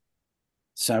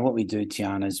 So what we do,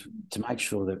 Tiana, is to make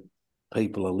sure that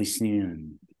people are listening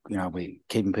and, we're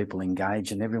keeping people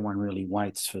engaged, and everyone really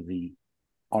waits for the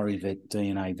Orivet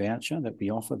DNA voucher that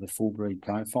we offer, the full breed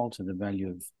profile, to the value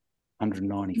of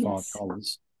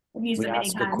 $195. Yes. We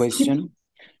ask a question.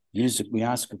 We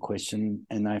ask a question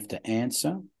and they have to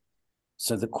answer.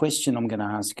 So the question I'm going to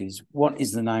ask is, what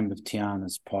is the name of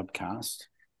Tiana's podcast?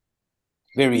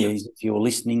 Very easy. If you're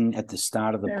listening at the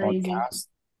start of the podcast,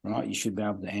 right, you should be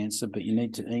able to answer, but you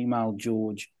need to email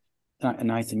George.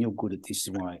 Nathan, you're good at this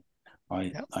way.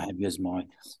 I have you as my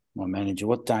manager.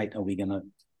 What date are we going to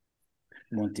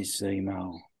want this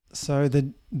email? So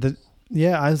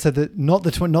I said that not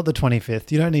the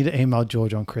 25th. You don't need to email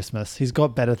George on Christmas. He's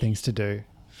got better things to do.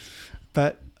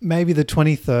 But maybe the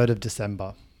 23rd of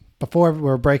December, before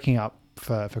we're breaking up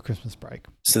for Christmas break.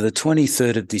 So the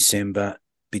 23rd of December,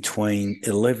 between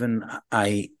 11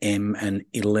 a.m. and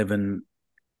 11:10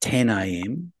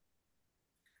 a.m,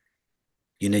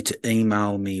 you need to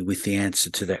email me with the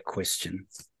answer to that question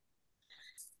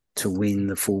to win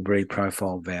the full breed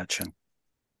profile voucher.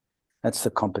 That's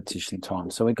the competition time.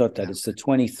 So we got that. It's the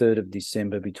 23rd of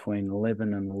December between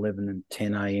 11 and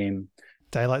 11:10 a.m.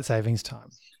 Daylight savings time.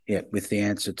 Yeah, with the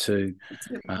answer to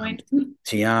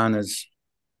Tiana's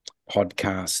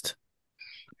podcast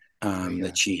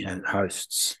that she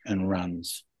hosts and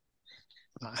runs.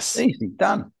 Nice. Easy,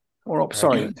 done.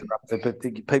 Sorry to interrupt, but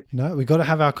the people. No, we got to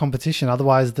have our competition.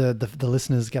 Otherwise, the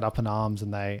listeners get up in arms,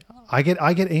 and I get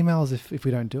emails if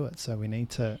we don't do it. So we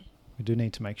do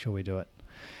need to make sure we do it.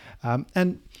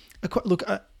 Look,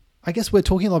 I guess we're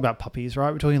talking a lot about puppies,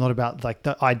 right? We're talking a lot about like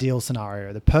the ideal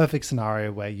scenario, the perfect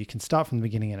scenario where you can start from the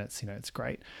beginning and it's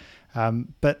great.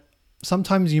 But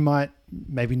sometimes you might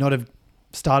maybe not have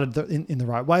started in the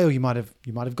right way, or you might have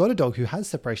got a dog who has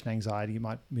separation anxiety. You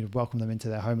might welcome them into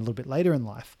their home a little bit later in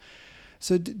life.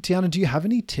 So Tiana, do you have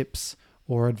any tips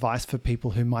or advice for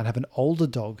people who might have an older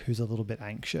dog who's a little bit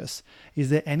anxious? Is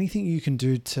there anything you can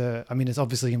do to, I mean, it's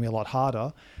obviously going to be a lot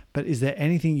harder, but is there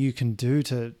anything you can do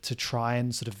to try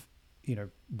and sort of,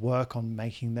 work on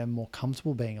making them more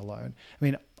comfortable being alone? I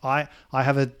mean, I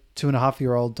have a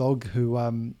 2.5-year-old dog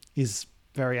who is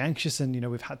very anxious, and,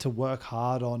 we've had to work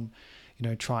hard on,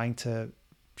 trying to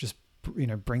just,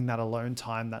 bring that alone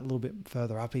time that little bit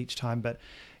further up each time. But,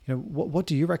 what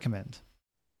do you recommend?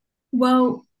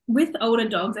 Well, with older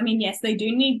dogs, I mean, yes, they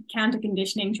do need counter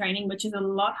conditioning training, which is a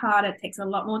lot harder. It takes a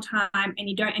lot more time, and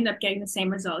you don't end up getting the same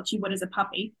results you would as a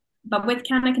puppy. But with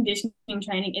counter conditioning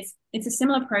training, it's a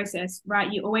similar process,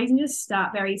 right? You always need to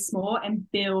start very small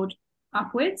and build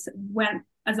upwards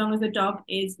as long as the dog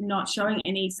is not showing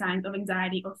any signs of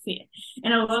anxiety or fear.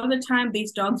 And a lot of the time,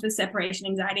 these dogs with separation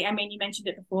anxiety, I mean, you mentioned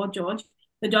it before, George,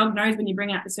 the dog knows when you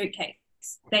bring out the suitcase.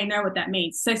 They know what that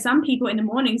means. So some people in the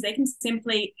mornings, they can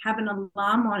simply have an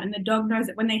alarm on, and the dog knows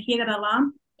that when they hear that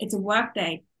alarm, it's a work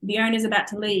day. The owner's about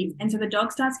to leave. And so the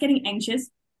dog starts getting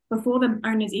anxious before the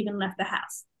owner's even left the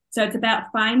house. So it's about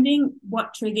finding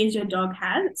what triggers your dog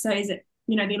has. So is it,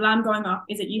 the alarm going off?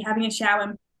 Is it you having a shower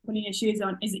and putting your shoes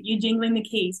on? Is it you jingling the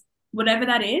keys? Whatever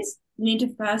that is, you need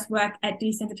to first work at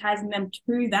desensitizing them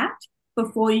to that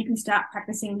before you can start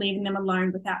practicing leaving them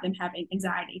alone without them having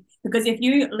anxiety. Because if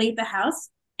you leave the house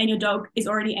and your dog is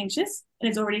already anxious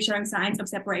and is already showing signs of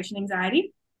separation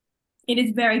anxiety, it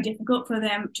is very difficult for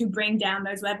them to bring down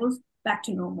those levels back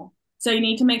to normal. So you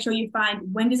need to make sure you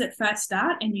find when does it first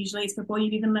start, and usually it's before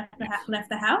you've even left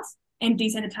the house, and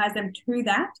desensitize them to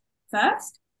that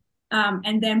first,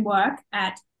 and then work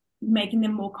at making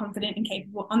them more confident and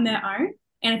capable on their own.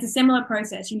 And it's a similar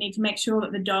process. You need to make sure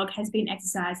that the dog has been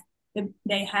exercised.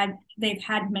 They've had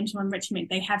mental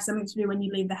enrichment. They have something to do when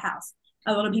you leave the house.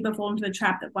 A lot of people fall into the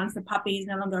trap that once the puppy is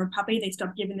no longer a puppy, they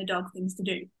stop giving the dog things to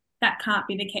do. That can't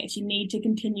be the case. You need to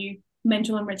continue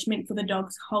mental enrichment for the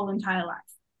dog's whole entire life.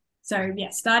 So yeah,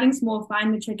 starting small,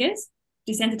 find the triggers,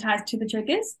 desensitize to the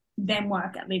triggers, then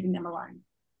work at leaving them alone.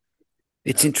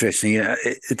 It's interesting. Yeah,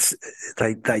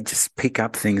 they just pick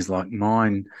up things like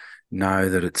mine. Know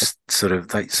that it's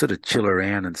they chill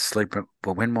around and sleep.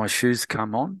 But when my shoes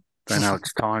come on, they know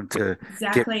it's time to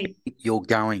you're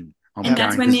going.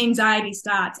 That's when the anxiety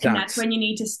starts. And that's when you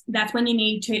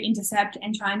need to intercept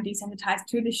and try and desensitize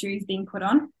to the shoes being put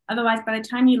on. Otherwise, by the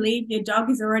time you leave, your dog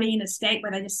is already in a state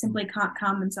where they just simply can't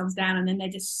calm themselves down, and then they're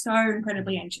just so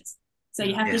incredibly anxious. So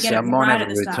you have to get it right at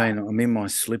the start. I'm in my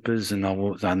slippers, and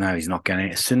I know he's not going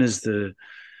to. As soon as the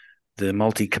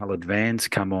multicolored Vans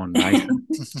come on, mate,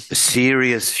 the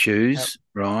serious shoes,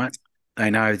 right? They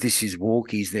know this is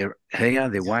walkies. They're here,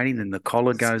 they're waiting, and the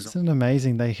collar goes. Isn't it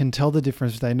amazing? They can tell the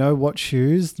difference. They know what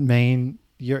shoes mean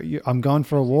I'm going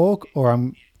for a walk,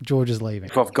 or George is leaving.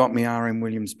 If I've got my R.M.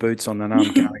 Williams boots on, then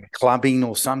I'm going clubbing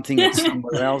or something that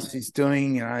somewhere else is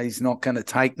doing. He's not going to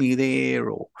take me there,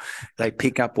 or they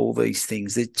pick up all these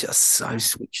things. They're just so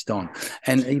switched on.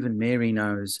 And even Mary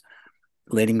knows,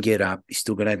 let him get up. He's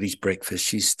still got to have his breakfast.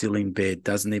 She's still in bed,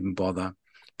 doesn't even bother.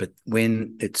 But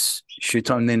when it's shoot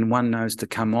time, then one knows to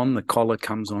come on. The collar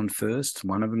comes on first,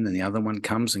 one of them, then the other one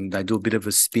comes, and they do a bit of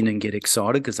a spin and get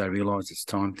excited because they realise it's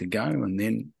time to go. And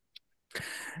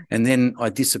then I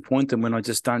disappoint them when I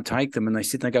just don't take them, and they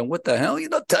sit there and go, "What the hell?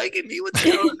 You're not taking me? What's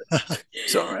going on?"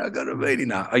 Sorry, I got a meeting.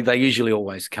 No, they usually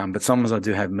always come, but sometimes I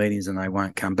do have meetings and they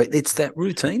won't come. But it's that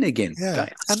routine again. Yeah.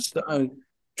 So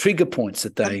trigger points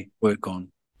that they work on.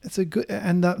 It's a good,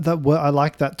 and that word, I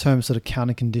like that term, sort of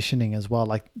counter conditioning as well.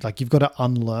 Like you've got to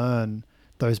unlearn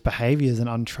those behaviors and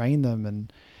untrain them.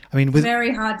 And I mean,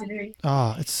 very hard to do.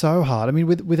 It's so hard. I mean,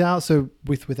 with our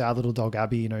little dog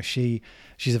Abby,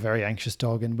 she's a very anxious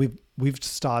dog, and we've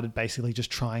started basically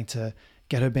just trying to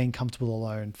get her being comfortable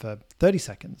alone for 30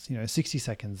 seconds, 60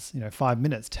 seconds, 5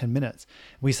 minutes, 10 minutes.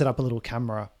 We set up a little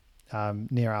camera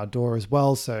near our door as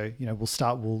well. So,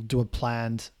 we'll do a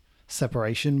planned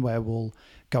separation where we'll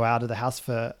go out of the house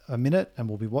for a minute and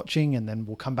we'll be watching, and then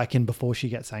we'll come back in before she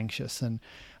gets anxious. And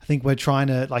I think we're trying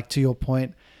to, like, to your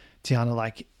point, Tiana,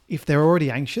 like if they're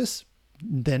already anxious,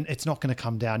 then it's not going to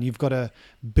come down. You've got to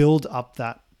build up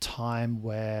that time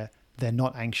where they're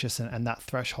not anxious and that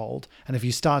threshold. And if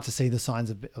you start to see the signs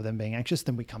of them being anxious,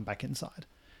 then we come back inside.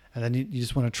 And then you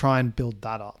just want to try and build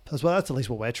that up as well. That's at least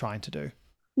what we're trying to do.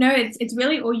 No, it's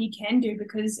really all you can do,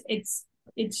 because it's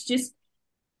just,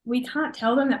 we can't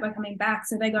tell them that we're coming back,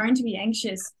 so they're going to be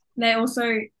anxious. They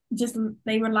also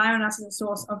they rely on us as a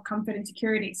source of comfort and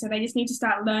security, so they just need to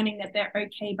start learning that they're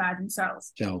okay by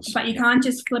themselves. But you can't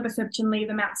just flip a switch and leave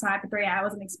them outside for 3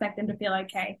 hours and expect them to feel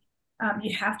okay.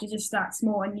 You have to just start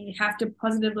small, and you have to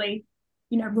positively,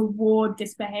 reward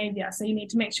this behavior. So you need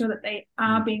to make sure that they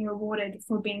are being rewarded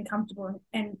for being comfortable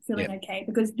and feeling okay.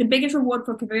 Because the biggest reward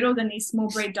for cavoodles and these small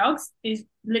breed dogs is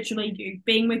literally you.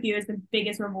 Being with you is the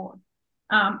biggest reward.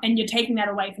 And you're taking that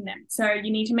away from them. So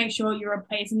you need to make sure you're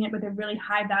replacing it with a really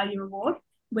high value reward,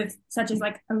 with such as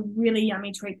like a really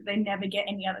yummy treat that they never get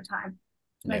any other time.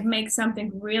 Like make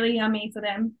something really yummy for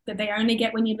them that they only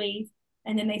get when you leave,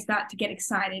 and then they start to get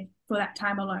excited for that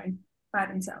time alone by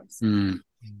themselves.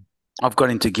 I've got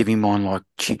into giving mine like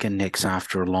chicken necks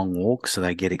after a long walk, so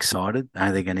they get excited.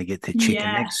 Are they going to get their chicken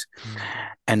necks?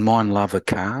 And mine love a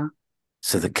car.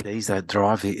 So the keys they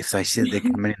drive, if they see that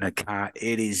they're coming in a car,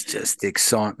 it is just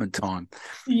excitement time.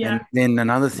 Yeah. And then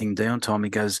another thing, Dion, he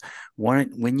goes,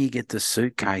 when you get the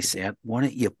suitcase out, why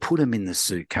don't you put them in the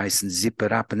suitcase and zip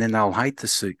it up, and then they'll hate the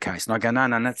suitcase. And I go, no,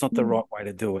 that's not the right way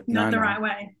to do it. Not the right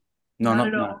way. No, not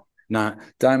at all. No,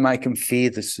 don't make them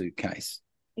fear the suitcase.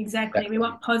 Exactly. We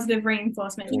want positive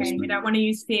reinforcement training. We don't want to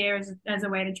use fear as a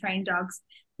way to train dogs.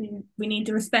 We need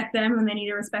to respect them, and they need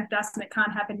to respect us, and it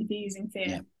can't happen if you're using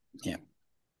fear. Yeah.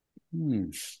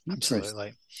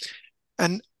 Absolutely.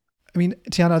 And I mean,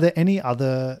 Tiana, are there any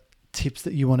other tips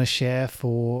that you want to share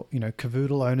for,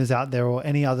 cavoodle owners out there, or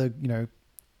any other,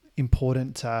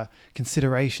 important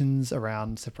considerations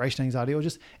around separation anxiety, or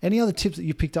just any other tips that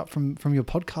you picked up from your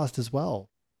podcast as well?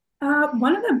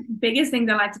 One of the biggest things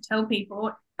I like to tell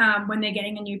people when they're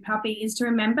getting a new puppy is to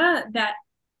remember that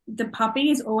the puppy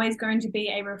is always going to be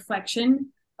a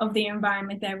reflection of the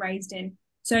environment they're raised in.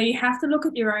 So you have to look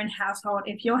at your own household.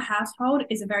 If your household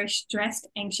is a very stressed,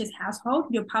 anxious household,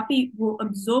 your puppy will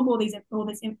absorb all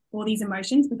these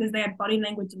emotions because they are body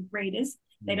language readers.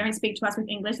 They don't speak to us with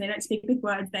English. They don't speak with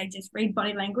words. They just read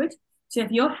body language. So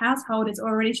if your household is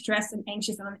already stressed and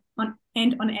anxious on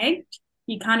edge,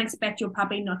 you can't expect your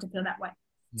puppy not to feel that way.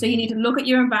 So you need to look at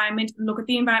your environment, look at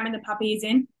the environment the puppy is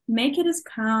in, make it as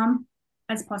calm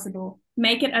as possible.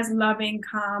 Make it as loving,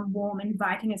 calm, warm,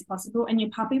 inviting as possible, and your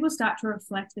puppy will start to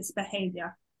reflect this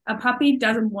behavior. A puppy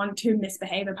doesn't want to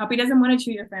misbehave. A puppy doesn't want to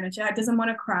chew your furniture. It doesn't want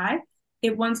to cry.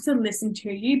 It wants to listen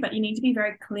to you, but you need to be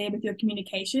very clear with your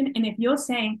communication. And if you're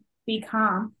saying, be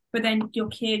calm, but then your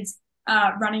kids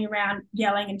are running around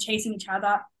yelling and chasing each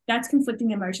other, that's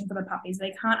conflicting emotion for the puppies.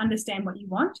 They can't understand what you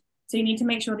want. So you need to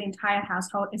make sure the entire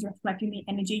household is reflecting the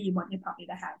energy you want your puppy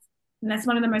to have. And that's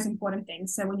one of the most important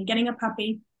things. So when you're getting a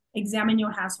puppy, examine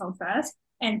your household first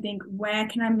and think, where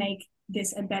can I make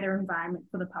this a better environment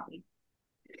for the puppy?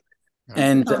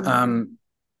 And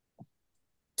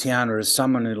Tiana, as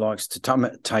someone who likes to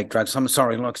take drugs,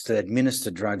 likes to administer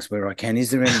drugs where I can,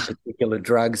 is there any particular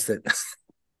drugs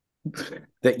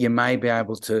that you may be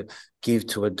able to give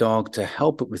to a dog to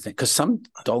help it with it? Because some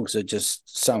dogs are just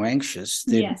so anxious,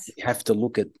 they have to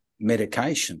look at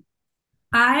medication.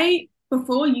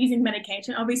 Before using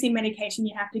medication, obviously medication,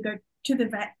 you have to go to the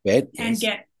vet and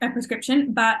get a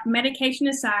prescription. But medication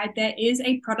aside, there is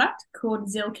a product called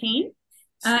Zilkene.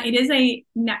 It is a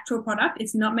natural product.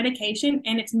 It's not medication,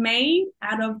 and it's made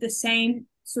out of the same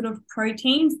sort of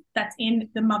proteins that's in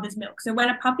the mother's milk. So when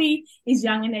a puppy is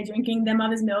young and they're drinking their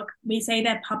mother's milk, we say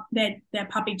they're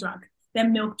puppy drunk. They're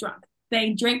milk drunk.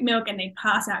 They drink milk and they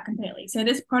pass out completely. So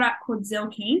this product called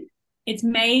Zilkene, it's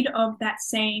made of those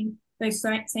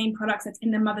same products that's in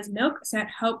the mother's milk. So it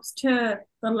helps to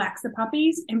relax the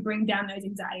puppies and bring down those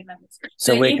anxiety levels.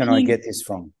 So where can I get this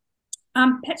from?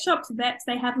 Pet shops, vets,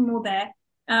 they have them all there.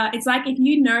 It's like if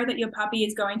you know that your puppy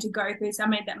is going to go through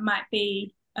something that might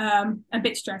be a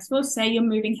bit stressful, say you're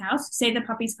moving house, say the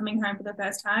puppy's coming home for the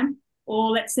first time, or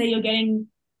let's say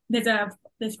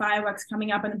there's fireworks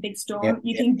coming up in a big storm,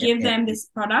 you can give them this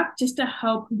product just to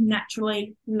help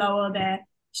naturally lower their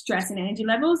stress and energy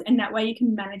levels, and that way you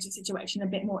can manage the situation a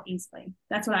bit more easily.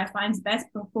 That's what I find is best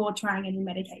before trying any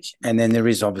medication. And then there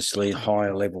is obviously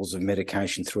higher levels of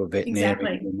medication through a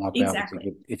veterinarian.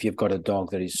 Exactly. If you've got a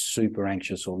dog that is super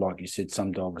anxious, or like you said,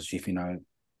 some dogs, if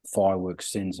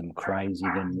fireworks sends them crazy,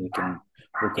 then you can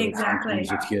look at it.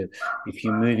 Sometimes if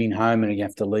you're moving home and you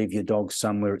have to leave your dog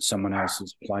somewhere at someone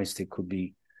else's place, there could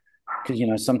be,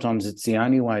 because sometimes it's the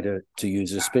only way to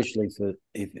use it, especially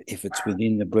if it's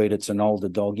within the breed. It's an older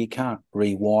dog, you can't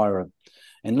rewire it.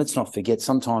 And let's not forget,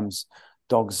 sometimes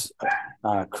dogs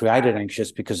are created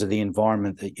anxious because of the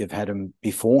environment that you've had them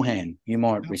beforehand. You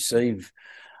might receive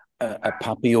a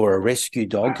puppy or a rescue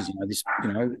dog,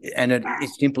 and it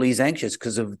simply is anxious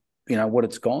because of what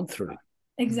it's gone through.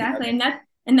 Exactly,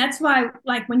 and that's why,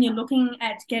 like, when you're looking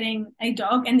at getting a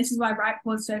dog, and this is why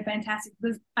RightPaw is so fantastic,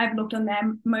 because I've looked on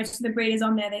them. Most of the breeders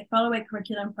on there, they follow a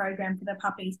curriculum program for the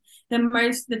puppies.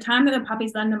 The time that the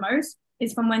puppies learn the most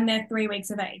is from when they're 3 weeks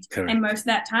of age. Correct. And most of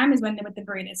that time is when they're with the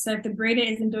breeders. So if the breeder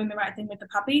isn't doing the right thing with the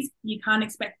puppies, you can't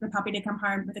expect the puppy to come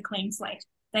home with a clean slate.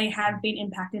 They have been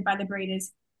impacted by the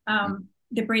breeders.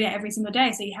 The breeder every single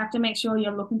day. So you have to make sure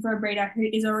you're looking for a breeder who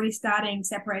is already starting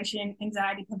separation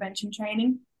anxiety prevention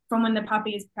training from when the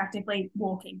puppy is practically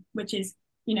walking, which is,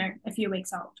 a few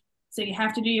weeks old. So you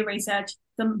have to do your research.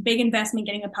 The big investment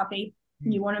getting a puppy.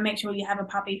 You want to make sure you have a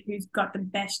puppy who's got the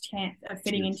best chance of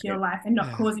fitting into your life and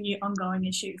not causing you ongoing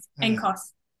issues and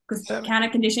costs, because counter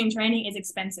conditioning training is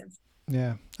expensive.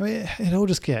 Yeah. I mean, it all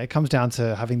just, it comes down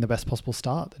to having the best possible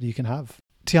start that you can have.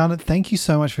 Tiana, thank you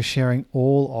so much for sharing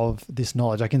all of this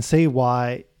knowledge. I can see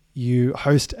why you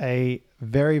host a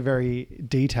very, very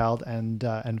detailed and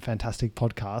fantastic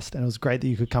podcast. And it was great that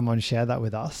you could come on and share that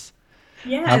with us.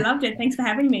 Yeah, I loved it. Thanks for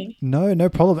having me. No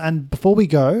problem. And before we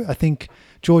go, I think,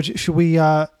 George, should we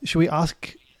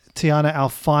ask Tiana our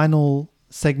final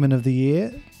segment of the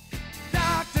year?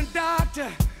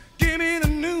 Doctor, give me the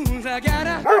news. I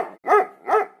got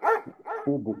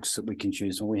 4 books that we can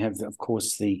choose. And we have, of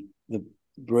course, the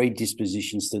breed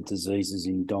dispositions to diseases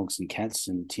in dogs and cats.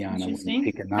 And Tiana will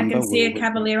pick a number. I can see a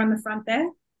cavalier on the front there.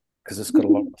 Because it's got a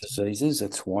lot of diseases.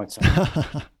 That's why it's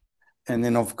And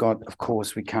then I've got, of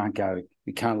course, we can't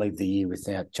leave the year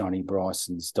without Johnny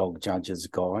Bryson's Dog Judge's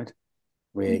Guide.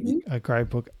 Where a great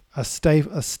book, a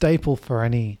staple for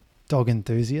any dog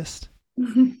enthusiast.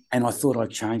 And I thought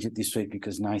I'd change it this week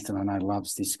because Nathan, I know,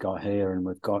 loves this guy here, and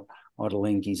we've got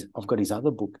Ottolenghi's. I've got his other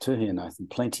book too here, Nathan,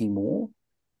 Plenty More,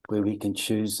 where we can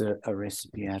choose a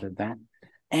recipe out of that.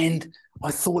 And I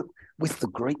thought with the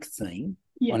Greek theme,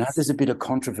 I know there's a bit of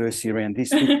controversy around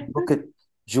this. Look at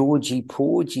Georgie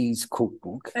Porgy's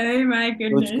cookbook. Oh my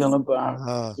goodness.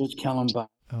 George Calumbar.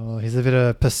 Oh, he's a bit of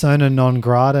a persona non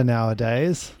grata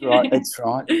nowadays. Right, that's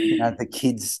right. The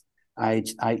kids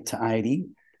aged 8 to 80.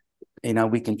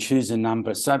 We can choose a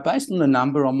number. So based on the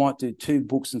number, I might do 2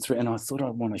 books and 3. And I thought I'd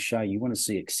want to show you. You want to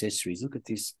see accessories. Look at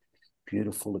this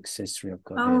beautiful accessory I've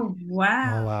got there. Oh,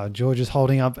 wow. Oh, wow. George is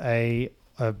holding up a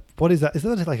what is that? Is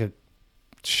that like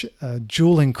a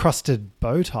jewel-encrusted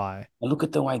bow tie? And look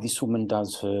at the way this woman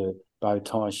does her bow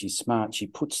tie. She's smart. She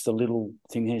puts the little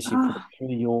thing here. She puts it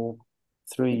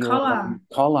through your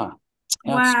collar.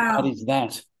 How smart is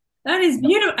that? That is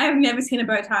beautiful. I've never seen a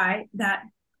bow tie that,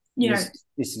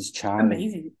 This is Charlie.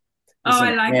 Amazing.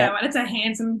 I like that one. It's a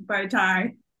handsome bow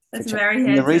tie. That's very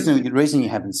handsome. The reason you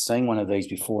haven't seen one of these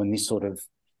before, and this sort of,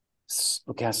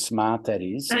 look how smart that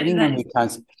is. Anyone who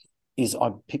can't,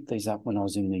 I picked these up when I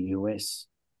was in the US.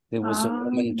 There was a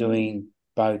woman doing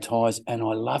bow ties, and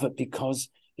I love it because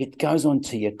it goes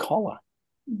onto your collar.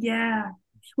 Yeah.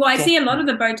 Well, I see a lot of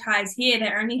the bow ties here, they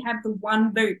only have the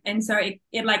one loop, and so it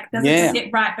doesn't sit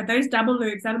right. But those double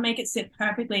loops, that'll make it sit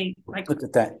perfectly. Look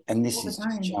at that. And this is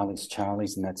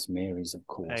Charlie's, and that's Mary's, of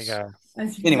course. There you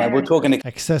go. Anyway, we're talking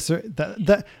accessory.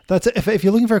 That's if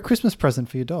you're looking for a Christmas present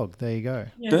for your dog, there you go.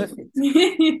 Yeah. Perfect.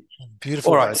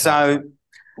 Beautiful. All right, so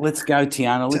let's go,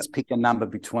 Tiana. Let's pick a number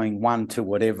between 1 to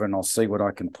whatever, and I'll see what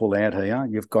I can pull out here.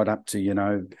 You've got up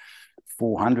to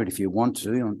 400 if you want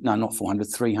to. No, not 400,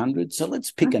 300. So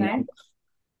let's pick a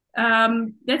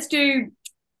number. Let's do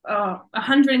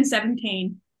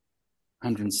 117.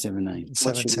 117.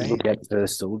 What should we look at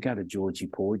first? So we'll go to Georgie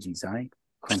Porgy's,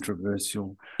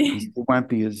 controversial. It won't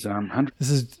be as 100.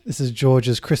 This is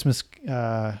George's Christmas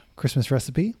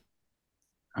recipe.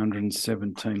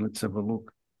 117. Let's have a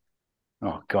look.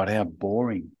 Oh God, how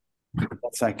boring.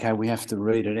 That's okay. We have to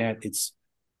read it out. It's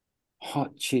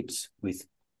hot chips with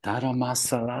garam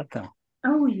masala.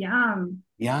 Oh, yum.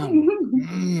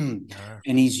 Yum.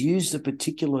 And he's used a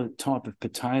particular type of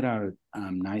potato,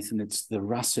 Nathan. It's the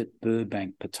russet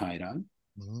Burbank potato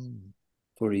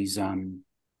for his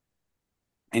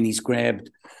and he's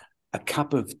grabbed a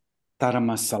cup of garam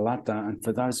masala. And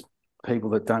for those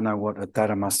people that don't know what a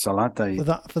garam masala is,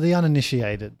 for the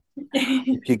uninitiated,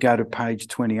 if you go to page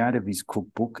 28 of his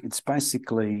cookbook, it's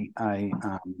basically a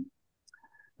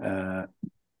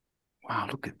wow,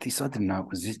 look at this. I didn't know it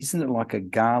was this. Isn't it like a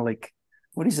garlic?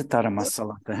 What is it, garam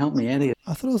masala? Help me out here.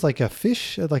 I thought it was like a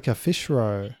fish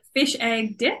roe. Fish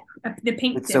egg dip, the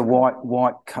pink it's dip. It's a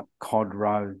white cod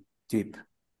roe dip.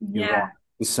 Yeah. Right.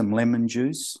 With some lemon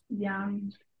juice.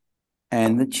 Yum.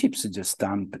 And the chips are just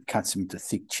done, but cuts them into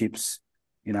thick chips.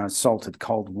 Salted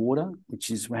cold water,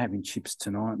 which is we're having chips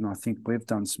tonight, and I think we've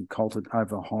done some salted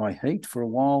over high heat for a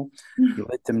while. You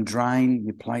let them drain,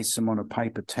 you place them on a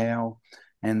paper towel,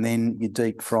 and then you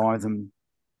deep fry them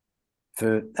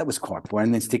that was quite boring,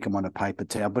 and then stick them on a paper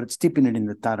towel, but it's dipping it in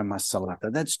the garam masala.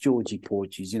 That's Georgie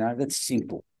Porgy's, that's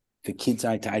simple for kids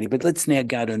 8 to 80. But let's now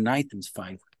go to Nathan's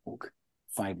favourite book,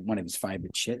 one of his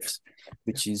favourite chefs,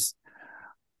 which is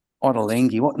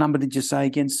Ottolenghi. What number did you say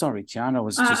again? Sorry, Tiana,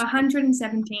 was just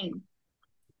 117.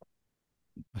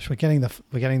 We're getting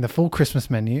the full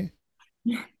Christmas menu.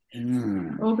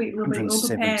 We'll be all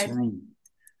prepared.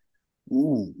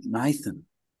 Ooh, Nathan.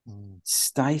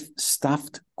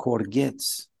 Stuffed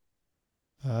courgettes.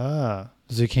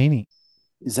 Zucchini.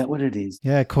 Is that what it is?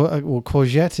 Yeah,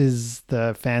 courgette is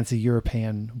the fancy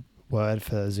European word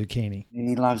for zucchini.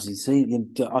 He loves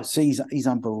it. I see he's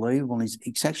unbelievable.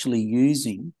 He's actually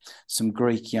using some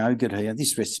Greek yogurt here.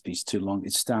 This recipe is too long.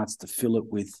 It starts to fill it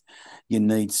with, you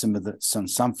need some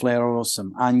sunflower oil,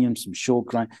 some onion, some short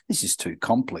grain. This is too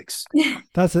complex.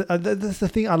 That's the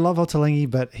thing. I love Ottolenghi,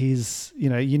 but he's, you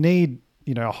need,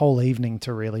 a whole evening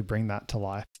to really bring that to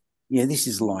life. Yeah, this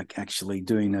is like actually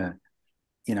doing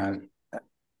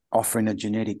offering a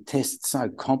genetic test. It's so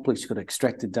complex. You've got to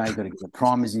extract the data, you've got to get the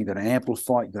primers, you've got to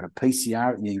amplify it, you've got to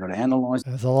PCR it, and you've got to analyse it.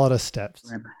 There's a lot of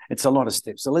steps. It's a lot of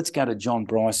steps. So let's go to John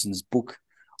Bryson's book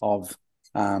of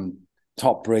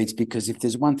top breeds, because if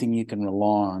there's one thing you can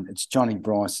rely on, it's Johnny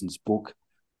Bryson's book.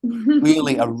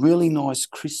 Really, a really nice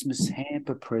Christmas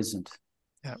hamper present.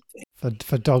 Yeah,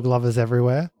 for dog lovers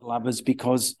everywhere. Lovers,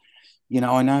 because, I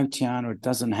know, Tiana, it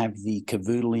doesn't have the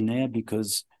cavoodle in there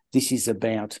because this is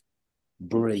about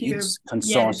breeds,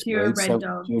 concise pure breeds. red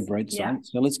dogs. Pure breed. Yeah.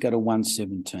 So let's go to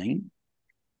 117.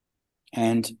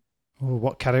 And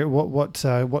what category?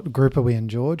 What group are we in,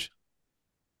 George?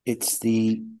 It's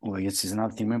this is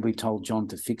another thing. Remember, we told John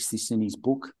to fix this in his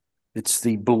book. It's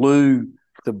the blue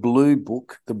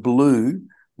book, the blue,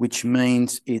 which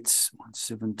means it's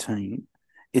 117.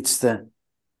 It's the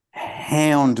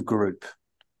hound group.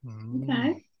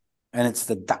 Okay. And it's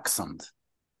the dachshund.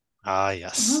 Ah,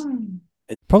 yes. Oh.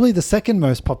 Probably the second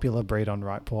most popular breed on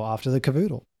RightPaw after the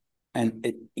cavoodle.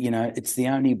 And it's the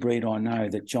only breed I know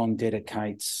that John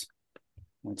dedicates.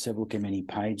 Let's have a look how many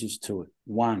pages to it.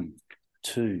 1,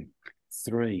 2,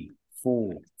 3,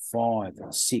 4, 5,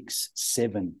 6,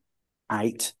 7,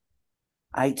 8.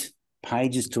 8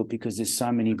 pages to it because there's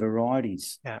so many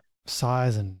varieties. Yeah.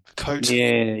 Size and coat.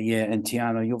 Yeah. And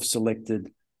Tiana, you've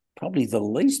selected probably the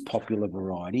least popular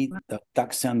variety, the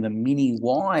dachshund, the mini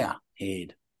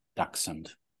wire-haired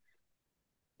dachshund.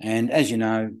 And as you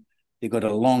know, they've got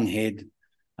a long head.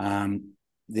 And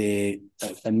their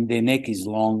neck is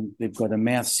long. They've got a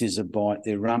mouth scissor bite.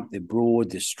 Their rump, they're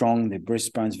broad, they're strong. Their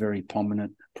breastbone's very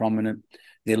prominent.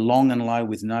 They're long and low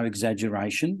with no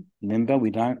exaggeration. Remember,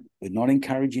 we're not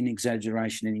encouraging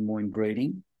exaggeration anymore in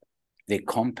breeding. They're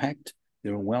compact.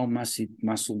 They're a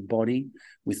well-muscled body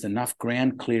with enough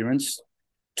ground clearance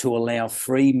to allow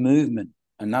free movement.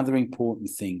 Another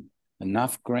important thing,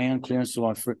 enough ground clearance to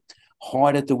allow free.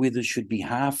 Height at the withers should be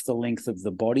half the length of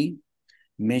the body,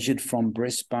 measured from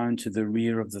breastbone to the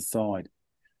rear of the thigh.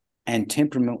 And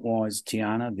temperament-wise,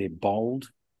 Tiana, they're bold,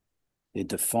 they're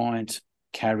defiant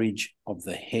carriage of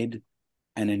the head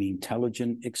and an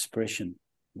intelligent expression.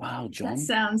 Wow, John.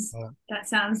 That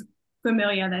sounds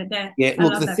familiar. Yeah,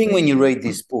 look, the thing when you read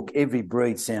this book, every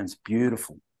breed sounds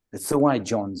beautiful. It's the way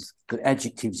the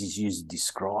adjectives he's used to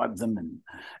describe them and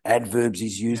adverbs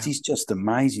he's used. Yeah. He's just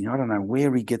amazing. I don't know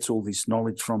where he gets all this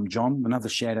knowledge from, John. Another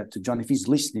shout out to John. If he's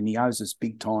listening, he owes us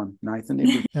big time,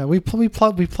 Nathan. Yeah, we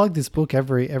plug this book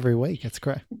every week. It's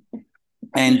great.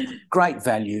 And great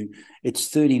value. It's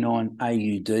 39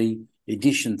 AUD,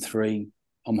 edition 3.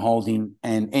 I'm holding,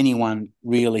 and anyone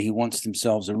really who wants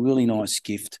themselves a really nice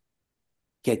gift,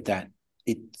 get that.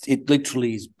 It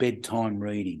literally is bedtime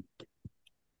reading.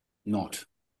 Not.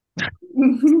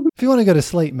 If you want to go to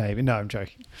sleep, maybe. No, I'm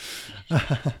joking.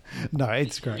 No,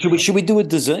 it's great. Should we do a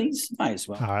disease? May as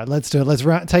well. All right, let's do it.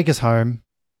 Let's take us home.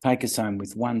 Take us home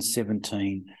with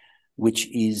 117, which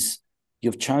is,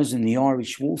 you've chosen the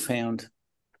Irish Wolfhound.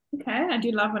 Okay, I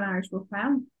do love an Irish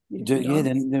Wolfhound.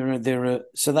 Then there are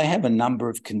so they have a number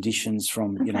of conditions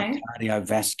from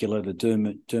cardiovascular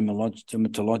to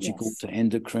dermatological to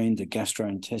endocrine to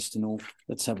gastrointestinal.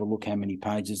 Let's have a look how many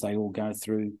pages they all go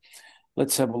through.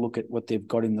 Let's have a look at what they've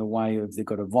got in the way of. They've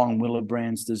got a von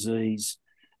Willebrand's disease.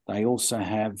 They also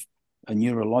have a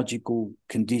neurological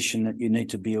condition that you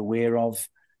need to be aware of.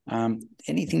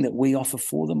 Anything that we offer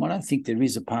for them, I don't think there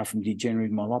is, apart from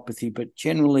degenerative myelopathy. But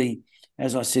generally,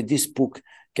 as I said, this book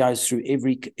goes through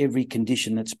every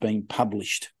condition that's been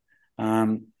published.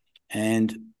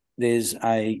 And there's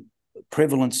a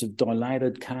prevalence of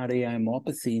dilated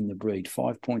cardiomyopathy in the breed.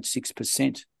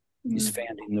 5.6% is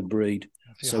found in the breed.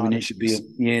 So we need to be,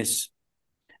 yes.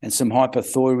 And some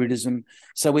hypothyroidism.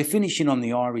 So we're finishing on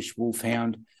the Irish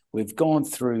Wolfhound. We've gone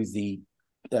through the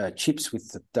chips with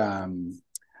the Tara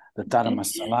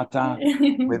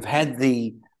Masalata. We've had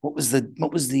the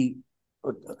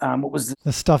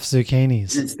stuffed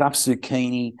zucchinis. The stuffed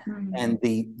zucchini and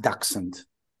the dachshund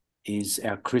is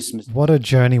our Christmas. What a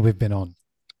journey we've been on.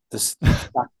 The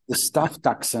stuffed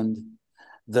dachshund,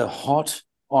 the hot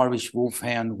Irish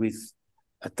Wolfhound with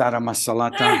a Tara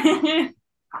Masalata.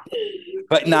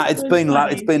 But no,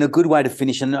 it's been a good way to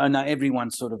finish. And I know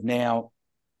everyone's sort of now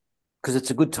because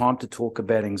it's a good time to talk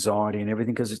about anxiety and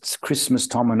everything, because it's Christmas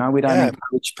time. I know we don't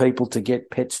encourage people to get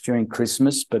pets during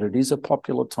Christmas, but it is a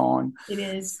popular time. It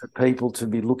is. For people to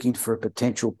be looking for a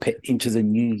potential pet into the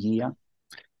new year.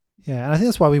 Yeah, and I think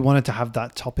that's why we wanted to have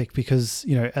that topic, because,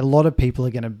 you know, a lot of people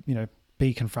are going to, you know,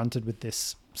 be confronted with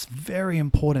this very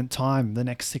important time, the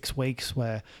next 6 weeks,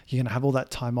 where you're going to have all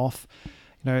that time off.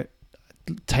 You know,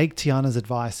 take Tiana's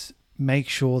advice. Make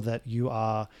sure that you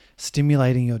are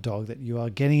stimulating your dog, that you are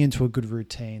getting into a good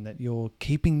routine, that you're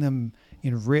keeping them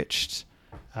enriched.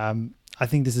 I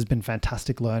think this has been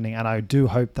fantastic learning, and I do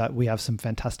hope that we have some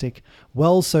fantastic,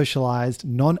 well-socialized,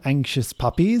 non-anxious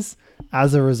puppies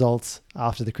as a result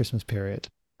after the Christmas period.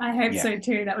 I hope so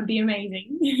too. That would be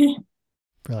amazing.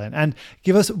 Brilliant. And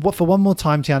give us, for one more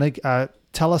time, Tiana,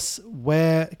 tell us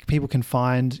where people can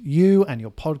find you and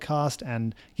your podcast,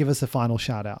 and give us a final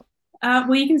shout out.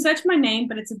 Well, you can search my name,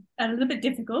 but it's a little bit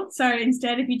difficult. So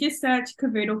instead, if you just search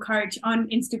Cavoodle Coach on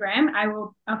Instagram,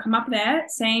 I'll come up there.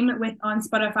 Same with on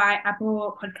Spotify,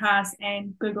 Apple Podcasts,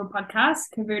 and Google Podcasts.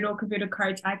 Cavoodle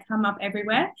Coach. I come up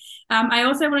everywhere. I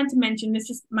also wanted to mention, this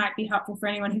just might be helpful for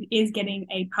anyone who is getting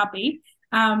a puppy.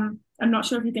 I'm not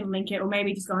sure if you can link it, or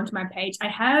maybe just go onto my page. I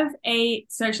have a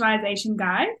socialization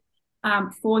guide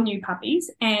for new puppies,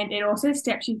 and it also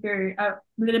steps you through a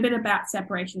little bit about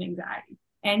separation anxiety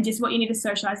and just what you need to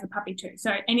socialize the puppy to.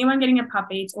 So anyone getting a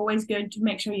puppy, it's always good to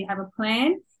make sure you have a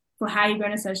plan for how you're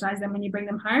going to socialize them when you bring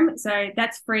them home. So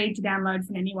that's free to download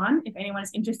for anyone. If anyone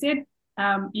is interested,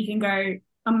 you can go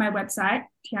on my website,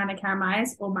 Tiana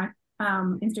Karamais, or my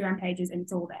Instagram pages, and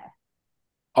it's all there.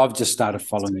 I've just started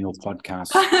following your podcast.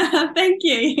 Thank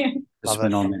you. Just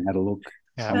went on and had a look.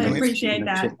 Yeah, I appreciate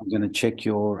that. I'm going to check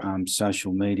your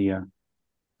social media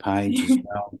page as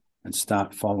well and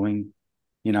start following.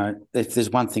 You know, if there's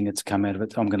one thing that's come out of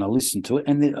it, I'm going to listen to it.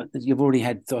 And you've already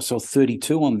had, I saw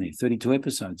 32 on there, 32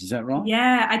 episodes. Is that right?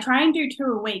 Yeah, I try and do 2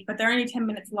 a week, but they're only 10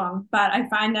 minutes long. But I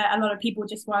find that a lot of people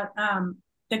just want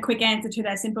the quick answer to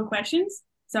their simple questions.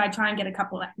 So I try and get a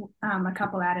couple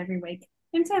out every week.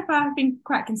 And so far, I've been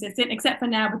quite consistent, except for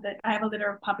now with I have a litter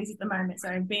of puppies at the moment. So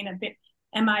I've been a bit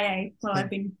MIA while I've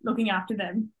been looking after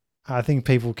them. I think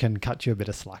people can cut you a bit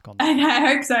of slack on that. I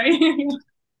hope so.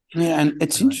 Yeah, and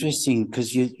it's interesting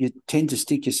because you tend to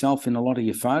stick yourself in a lot of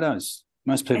your photos.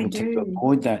 Most people tend to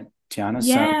avoid that, Tiana.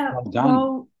 Yeah, so well done.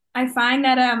 Well, I find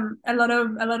that a lot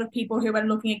of people who are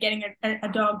looking at getting a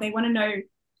dog, they want to know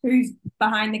who's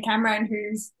behind the camera and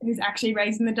who's actually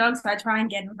raising the dog. So I try and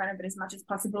get in front of it as much as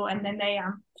possible, and then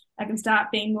I can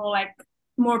start being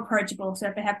more approachable. So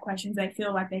if they have questions, they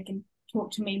feel like they can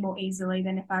talk to me more easily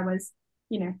than if I was,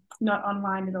 not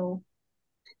online at all.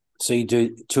 So you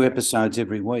do 2 episodes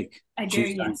every week? I do,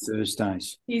 Tuesdays, yes.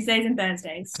 Thursdays. Tuesdays and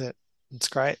Thursdays. That's it. It's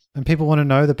great. And people want to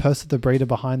know the breeder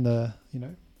behind the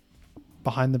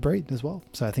breed as well.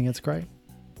 So I think it's great.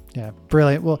 Yeah,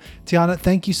 brilliant. Well, Tiana,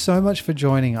 thank you so much for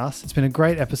joining us. It's been a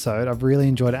great episode. I've really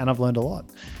enjoyed it, and I've learned a lot.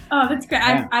 Oh, that's great.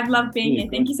 Yeah. I've loved being here.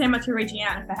 Thank you so much for reaching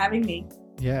out and for having me.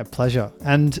 Yeah, pleasure.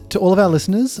 And to all of our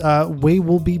listeners, we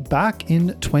will be back in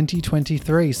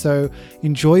 2023. So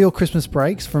enjoy your Christmas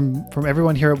breaks from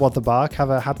everyone here at What the Bark. Have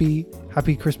a happy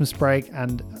Christmas break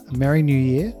and a Merry New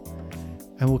Year.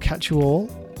 And we'll catch you all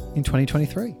in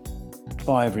 2023.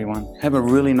 Bye, everyone. Have a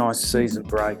really nice season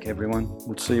break, everyone.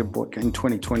 We'll see you in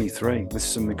 2023 with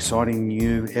some exciting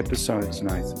new episodes,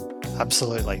 Nathan.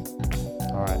 Absolutely.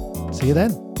 All right. See you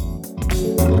then.